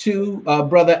to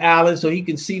Brother Allen so he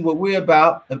can see what we're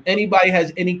about. If anybody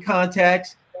has any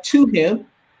contacts to him,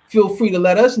 feel free to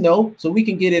let us know so we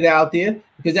can get it out there,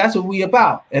 because that's what we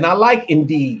about. And I like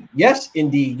Indeed. Yes,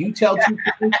 Indeed. You tell two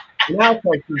friends, and I'll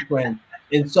tell two friends,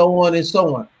 and so on and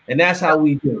so on. And that's how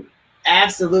we do it.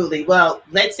 Absolutely. Well,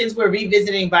 since we're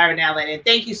revisiting Byron Allen, and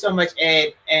thank you so much,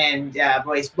 Ed and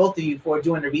Royce, both of you, for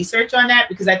doing the research on that,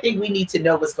 because I think we need to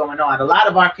know what's going on. A lot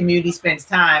of our community spends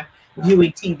time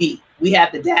viewing TV. We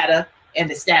have the data and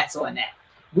the stats on that.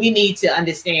 We need to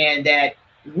understand that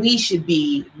we should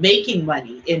be making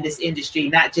money in this industry,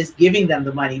 not just giving them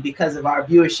the money because of our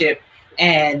viewership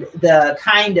and the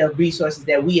kind of resources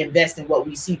that we invest in what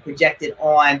we see projected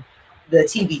on the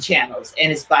TV channels.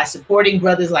 And it's by supporting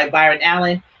brothers like Byron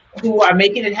Allen who are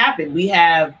making it happen. We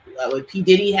have P.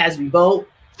 Diddy has Revolt,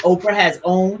 Oprah has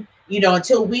OWN. You know,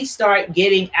 until we start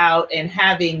getting out and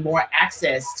having more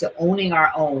access to owning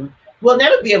our own, we'll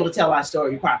never be able to tell our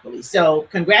story properly. So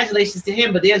congratulations to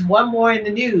him. But there's one more in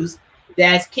the news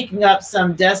that's kicking up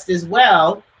some dust as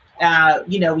well.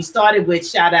 You know, we started with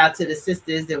shout out to the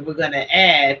sisters, and we're going to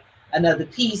add another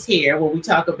piece here where we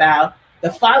talk about the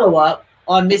follow-up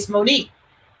on Miss Monique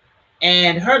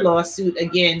and her lawsuit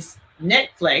against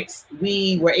Netflix.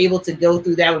 We were able to go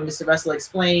through that when Mr. Russell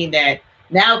explained that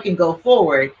now it can go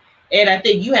forward. And I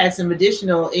think you had some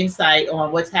additional insight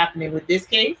on what's happening with this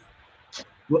case.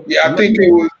 Yeah, I think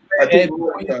it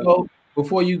was.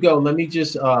 Before you go, let me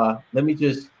just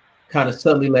kind of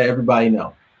subtly let everybody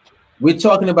know. We're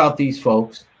talking about these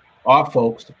folks, our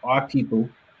people,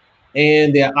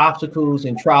 and their obstacles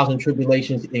and trials and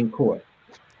tribulations in court.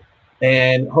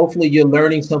 And hopefully you're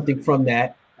learning something from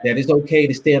that. That it's okay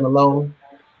to stand alone.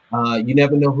 You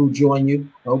never know who join you.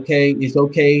 Okay, it's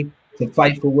okay to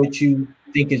fight for what you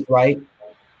think is right,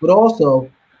 but also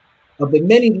of the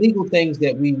many legal things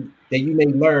that you may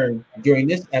learn during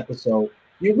this episode,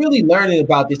 you're really learning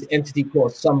about this entity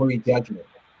called summary judgment.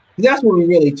 Because that's what we're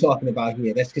really talking about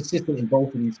here. That's consistent in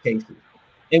both of these cases.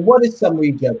 And what is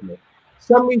summary judgment?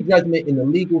 Summary judgment in the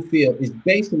legal field is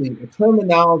basically a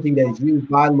terminology that is used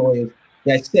by lawyers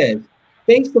that says,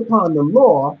 based upon the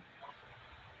law,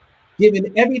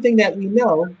 given everything that we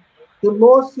know, the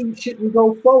lawsuit shouldn't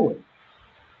go forward.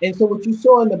 And so what you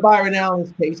saw in the Byron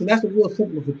Allen's case, and that's a real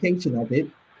simplification of it,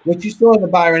 what you saw in the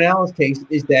Byron Allen's case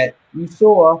is that you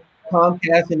saw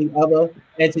Comcast and the other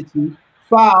entity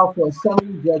file for a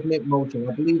summary judgment motion.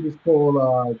 I believe it's called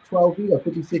 12B or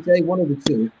 56A, one of the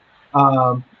two,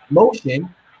 motion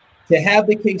to have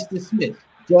the case dismissed.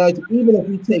 Judge, even if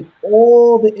we take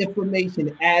all the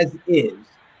information as is,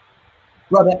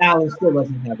 Brother Allen still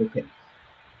doesn't have a case.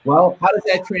 Well, how does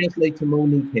that translate to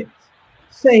Monique Hicks?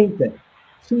 Same thing.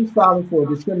 She's filing for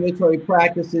discriminatory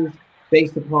practices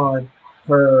based upon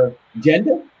her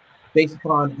gender, based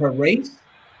upon her race,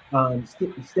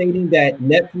 stating that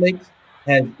Netflix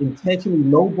has intentionally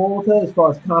lowballed her as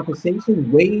far as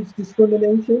compensation, wage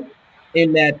discrimination,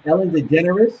 and that Ellen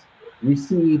DeGeneres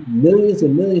received millions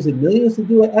and millions and millions to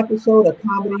do an episode, a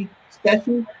comedy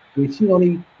special, where she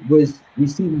only was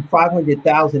receiving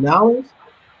 $500,000.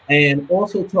 And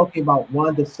also talking about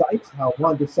Wanda Sykes, how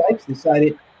Wanda Sykes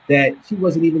decided that she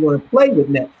wasn't even going to play with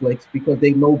Netflix because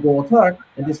they lowballed her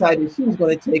and decided she was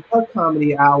going to take her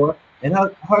comedy hour and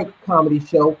her comedy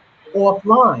show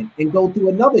offline and go through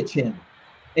another channel.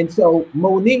 And so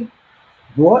Monique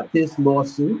brought this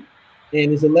lawsuit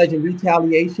and is alleging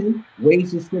retaliation,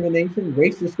 wage discrimination,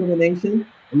 race discrimination,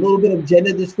 a little bit of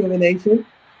gender discrimination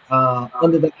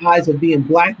under the eyes of being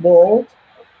blackballed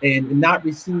and not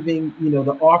receiving,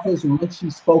 the offers from which she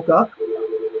spoke up.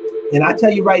 And I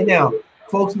tell you right now,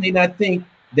 folks may not think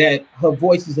that her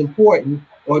voice is important,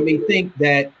 or may think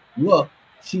that, look,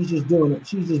 she's just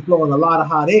blowing a lot of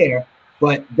hot air,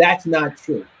 but that's not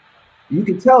true. You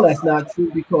can tell that's not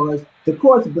true because the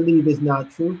courts believe it's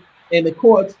not true, and the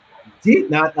courts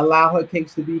did not allow her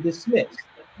case to be dismissed.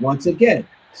 Once again,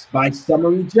 by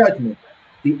summary judgment.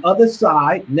 The other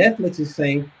side, Netflix, is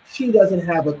saying she doesn't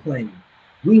have a claim.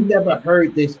 We've never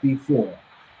heard this before.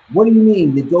 What do you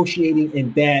mean negotiating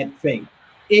in bad faith?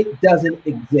 It doesn't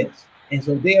exist. And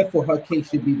so therefore her case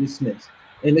should be dismissed.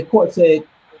 And the court said,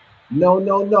 no.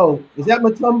 Is that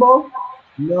Mutombo?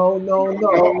 No.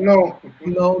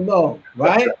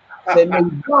 Right? Said, no,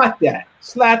 you got that.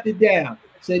 Slapped it down.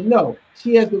 Said, no,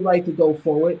 she has the right to go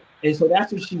forward. And so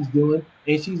that's what she's doing.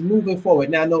 And she's moving forward.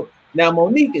 Now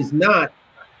Monique is not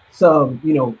some,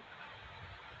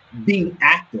 being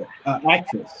actress.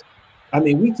 I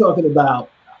mean, we talking about,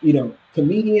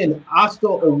 comedian,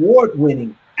 Oscar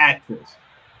award-winning actress.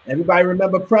 Everybody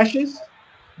remember Precious?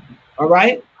 All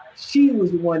right. She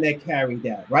was the one that carried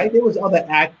that, right? There was other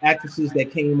actresses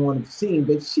that came on the scene,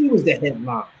 but she was the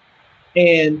headline.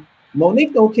 And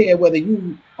Monique don't care whether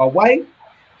you are white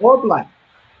or black.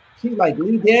 She's like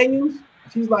Lee Daniels.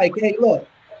 She's like, hey, look,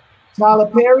 Tyler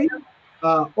Perry,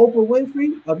 Oprah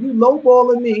Winfrey, if you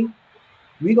lowballing me,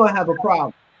 we're going to have a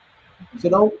problem. So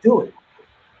don't do it.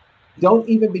 Don't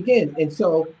even begin. And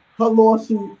so her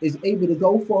lawsuit is able to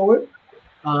go forward,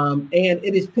 and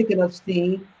it is picking up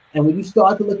steam. And when you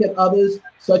start to look at others,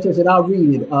 such as, and I'll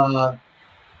read it, the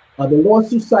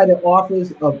lawsuit cited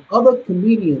offers of other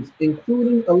comedians,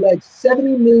 including alleged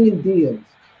 $70 million deals,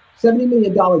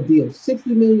 $60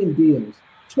 million deals,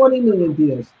 20 million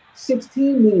deals,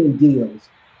 16 million deals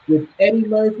with Eddie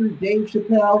Murphy, Dave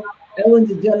Chappelle, Ellen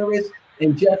DeGeneres,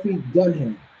 and Jeffrey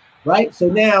Dunham, right? So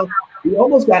now we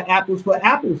almost got apples for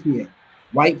apples here.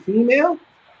 White female,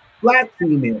 black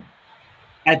female.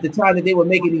 At the time that they were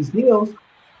making these deals,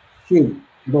 shoot,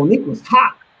 Monique was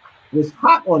hot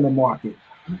on the market.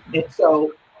 And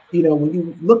so, when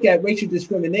you look at racial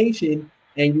discrimination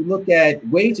and you look at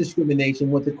wage discrimination,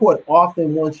 what the court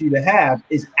often wants you to have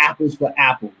is apples for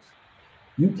apples.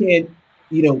 You can't,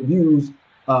 use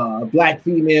a black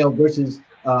female versus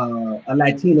a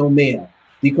Latino male,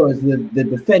 because the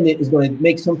defendant is going to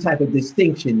make some type of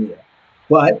distinction there.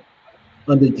 But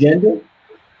under gender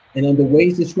and under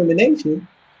wage discrimination,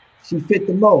 she fit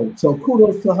the mold. So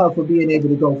kudos to her for being able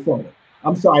to go forward.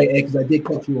 I'm sorry, Ed, because I did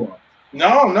cut you off.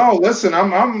 No, listen,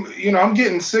 I'm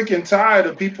getting sick and tired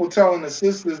of people telling the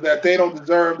sisters that they don't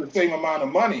deserve the same amount of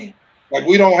money. Like,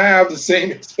 we don't have the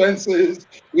same expenses,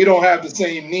 we don't have the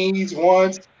same needs,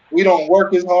 wants, we don't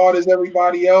work as hard as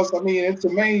everybody else. I mean, it's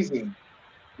amazing.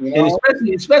 You And know?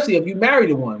 especially if you marry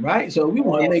the one, right? So we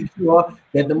want to make sure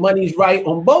that the money's right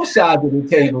on both sides of the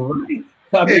table, right?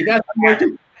 I mean, that's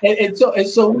and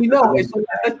so we know. And so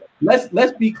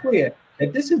let's be clear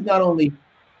that this is not only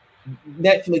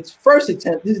Netflix's first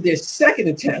attempt. This is their second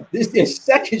attempt. This is their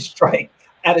second strike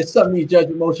at a summary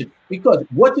judgment motion. Because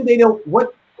what do they know?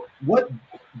 What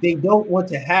they don't want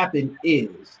to happen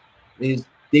is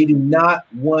they do not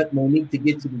want Monique to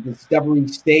get to the discovery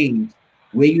stage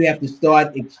where you have to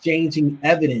start exchanging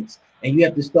evidence and you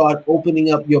have to start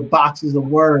opening up your boxes of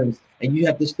worms and you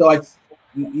have to start.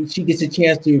 She gets a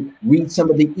chance to read some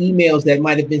of the emails that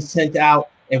might have been sent out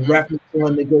in reference to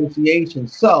her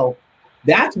negotiations. So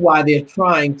that's why they're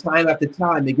trying time after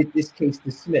time to get this case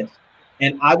dismissed.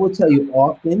 And I will tell you,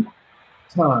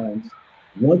 oftentimes,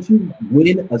 once you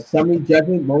win a summary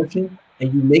judgment motion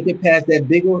and you make it past that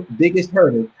biggest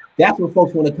hurdle, that's when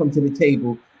folks want to come to the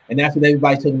table. And that's what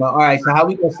everybody's talking about. All right, so how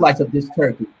we going to slice up this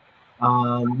turkey?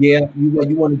 Yeah,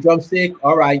 you want a drumstick?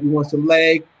 All right, you want some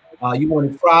leg? You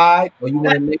want it fried or you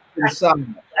want to make it to the side?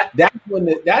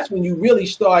 That's when you really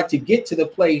start to get to the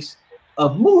place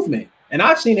of movement. And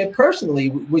I've seen it personally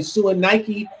with suing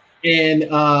Nike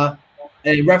and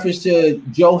in reference to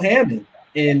Joe Hammond,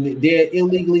 and they're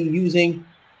illegally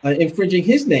infringing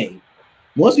his name.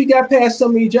 Once we got past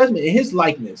summary judgment in his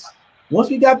likeness, once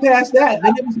we got past that,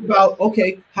 then it was about,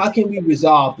 okay, how can we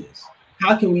resolve this?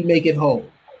 How can we make it whole?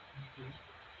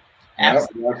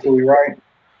 Absolutely right.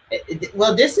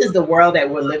 Well, this is the world that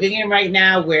we're living in right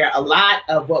now, where a lot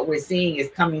of what we're seeing is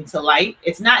coming to light.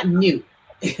 It's not new.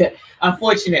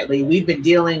 Unfortunately, we've been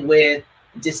dealing with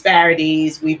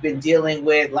disparities. We've been dealing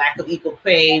with lack of equal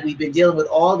pay. We've been dealing with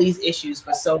all these issues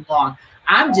for so long.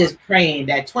 I'm just praying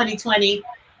that 2020,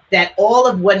 that all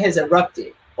of what has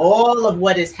erupted, all of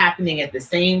what is happening at the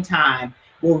same time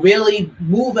will really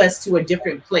move us to a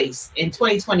different place in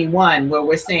 2021, where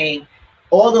we're saying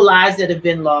all the lives that have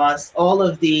been lost, all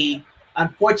of the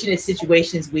unfortunate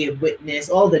situations we have witnessed,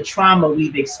 all the trauma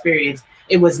we've experienced,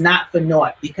 it was not for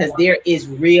naught, because there is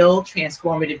real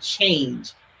transformative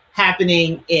change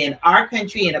happening in our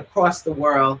country and across the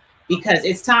world, because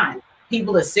it's time.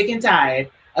 People are sick and tired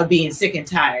of being sick and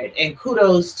tired. And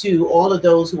kudos to all of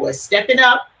those who are stepping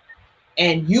up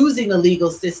and using the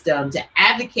legal system to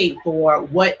advocate for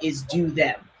what is due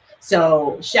them.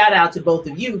 So shout out to both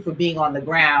of you for being on the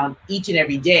ground each and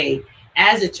every day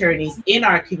as attorneys in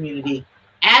our community,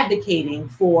 advocating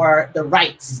for the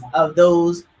rights of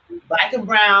those Black and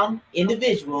brown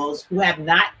individuals who have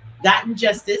not gotten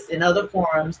justice in other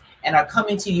forums and are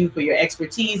coming to you for your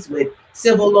expertise with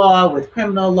civil law, with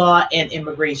criminal law, and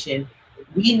immigration.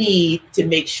 We need to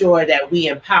make sure that we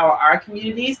empower our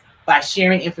communities by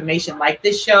sharing information like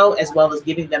this show, as well as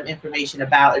giving them information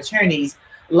about attorneys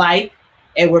like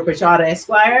Edward Pachada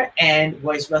Esquire and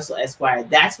Royce Russell Esquire.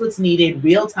 That's what's needed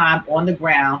real time on the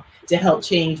ground to help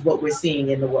change what we're seeing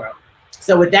in the world.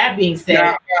 So with that being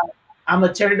said, I'm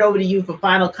going to turn it over to you for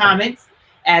final comments,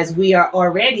 as we are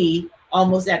already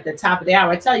almost at the top of the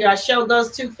hour. I tell you, our show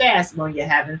goes too fast when you're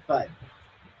having fun.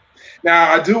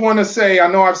 Now, I do want to say, I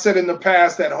know I've said in the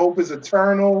past that hope is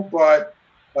eternal, but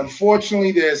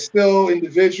unfortunately, there's still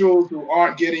individuals who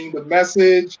aren't getting the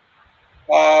message.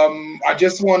 I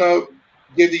just want to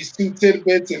give these two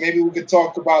tidbits, and maybe we could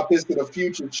talk about this in a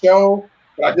future show.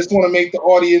 But I just want to make the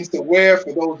audience aware,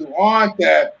 for those who aren't,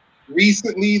 that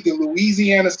recently the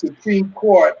Louisiana Supreme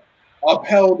Court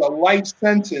upheld a life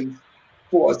sentence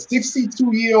for a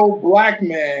 62-year-old Black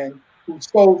man who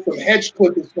stole some hedge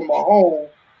clippers from a home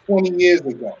 20 years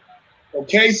ago.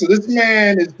 Okay, so this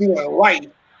man is doing life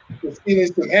for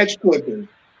stealing some hedge clippers.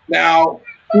 Now,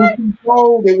 truth be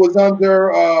told, it was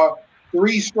under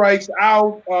 3 strikes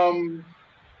out,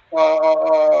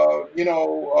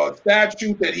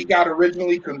 statute that he got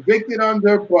originally convicted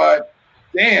under. But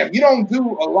damn, you don't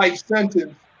do a life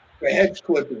sentence for hedge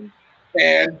clipping.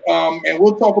 And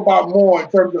we'll talk about more in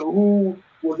terms of who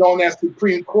was on that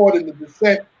Supreme Court and the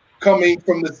dissent coming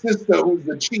from the sister who's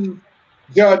the chief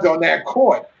judge on that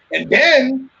court. And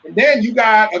then you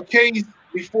got a case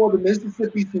before the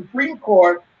Mississippi Supreme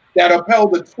Court that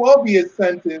upheld a 12-year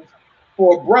sentence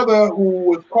for a brother who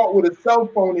was caught with a cell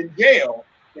phone in jail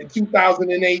in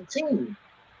 2018.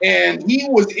 And he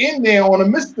was in there on a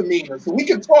misdemeanor. So we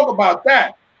can talk about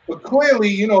that. But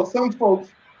clearly, some folks,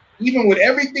 even with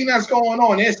everything that's going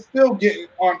on, they still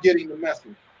aren't getting the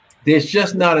message. There's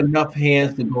just not enough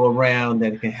hands to go around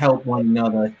that can help one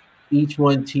another. Each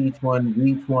one teach one,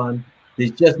 reach one.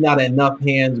 There's just not enough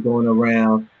hands going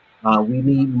around. We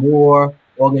need more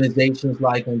organizations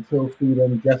like Until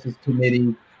Freedom, Justice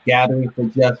Committee, Gathering for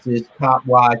Justice, Cop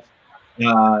Watch,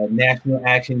 National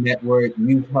Action Network,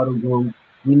 Youth Huddle Group,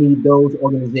 We need those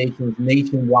organizations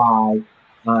nationwide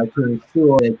to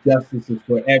ensure that justice is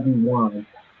for everyone.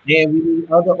 And we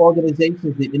need other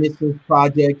organizations, the Innocence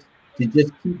Projects, to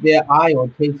just keep their eye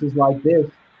on cases like this,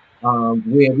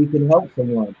 where we can help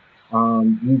someone.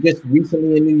 We just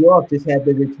recently in New York just had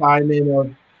the retirement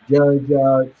of Judge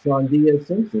Shondia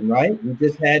Simpson, right? We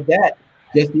just had that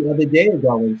just the other day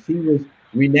ago, and she was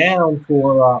renowned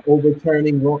for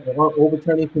overturning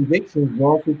convictions,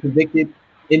 wrongfully convicted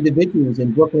individuals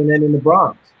in Brooklyn and in the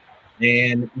Bronx.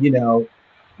 And, you know,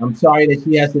 I'm sorry that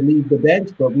she has to leave the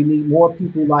bench, but we need more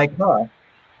people like her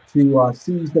to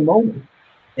seize the moment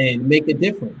and make a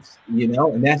difference, you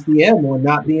know, and that's the M on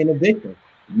not being a victim,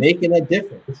 making a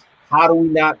difference. How do we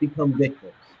not become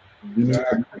victims? We need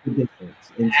to make a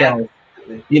difference. And so,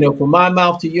 you know, from my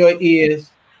mouth to your ears,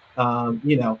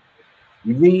 you know,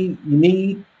 you read, you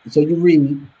need, so you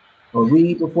read, or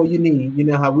read before you need, you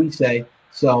know how we say.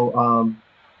 So,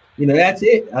 you know, that's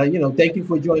it. You know, thank you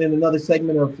for joining another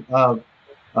segment of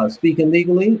Speaking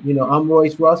Legally. You know, I'm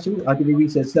Royce Russell. I can be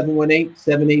reached at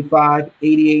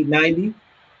 718-785-8890.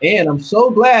 And I'm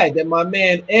so glad that my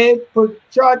man Ed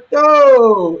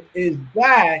Pichardo is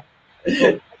back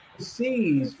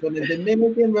overseas from the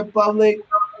Dominican Republic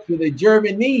to the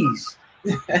Germanese.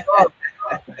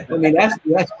 I mean, that's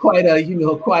quite a, you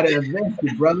know, quite an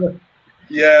adventure, brother.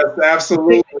 Yes,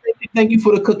 absolutely. Thank you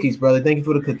for the cookies, brother. Thank you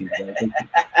for the cookies, brother.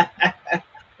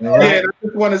 Right. Yeah, I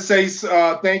just want to say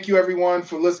thank you, everyone,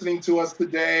 for listening to us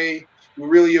today. We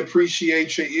really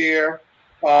appreciate your ear.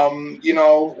 You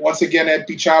know, once again, Ed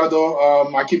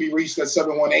Pichardo, I can be reached at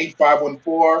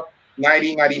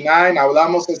 718-514-9099.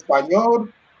 Hablamos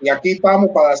español y aquí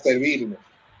estamos para servirnos.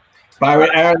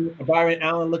 Byron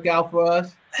Allen, look out for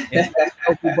us. And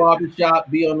Barbershop,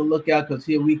 be on the lookout because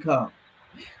here we come.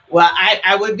 Well,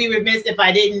 I would be remiss if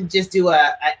I didn't just do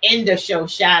a end of show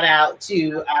shout out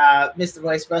to Mr.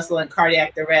 Royce Russell and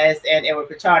Cardiac Arrest and Edward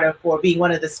Pichardo for being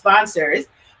one of the sponsors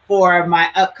for my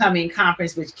upcoming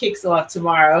conference, which kicks off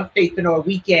tomorrow, Faithpreneur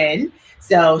Weekend.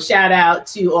 So shout out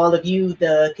to all of you,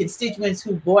 the constituents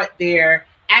who bought their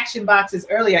action boxes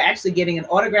earlier, actually getting an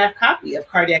autographed copy of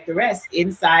Cardiac Arrest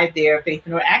inside their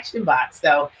Faithpreneur action box.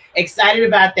 So excited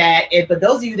about that. And for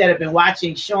those of you that have been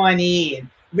watching, Shawnee and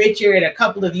Richard, a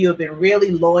couple of you have been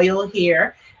really loyal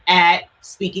here at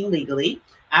Speaking Legally.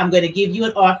 I'm going to give you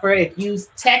an offer. If you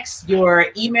text your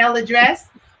email address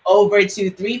over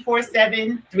to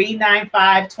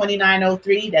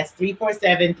 347-395-2903, that's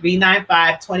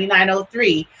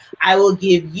 347-395-2903, I will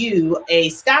give you a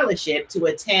scholarship to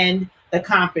attend the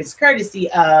conference courtesy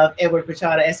of Edward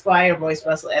Pichardo Esquire, Royce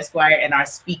Russell Esquire, and our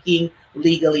Speaking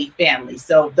Legally family.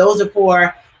 So those are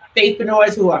for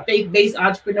faithpreneurs who are faith-based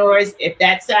entrepreneurs. If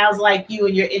that sounds like you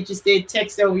and you're interested,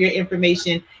 text over your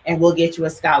information and we'll get you a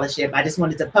scholarship. I just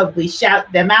wanted to publicly shout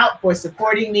them out for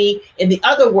supporting me in the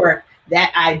other work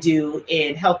that I do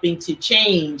in helping to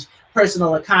change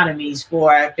personal economies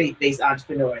for faith-based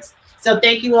entrepreneurs. So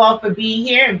thank you all for being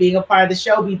here and being a part of the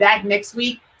show. Be back next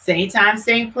week, same time,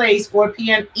 same place, 4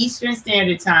 p.m. Eastern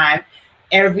Standard Time,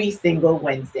 every single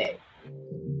Wednesday.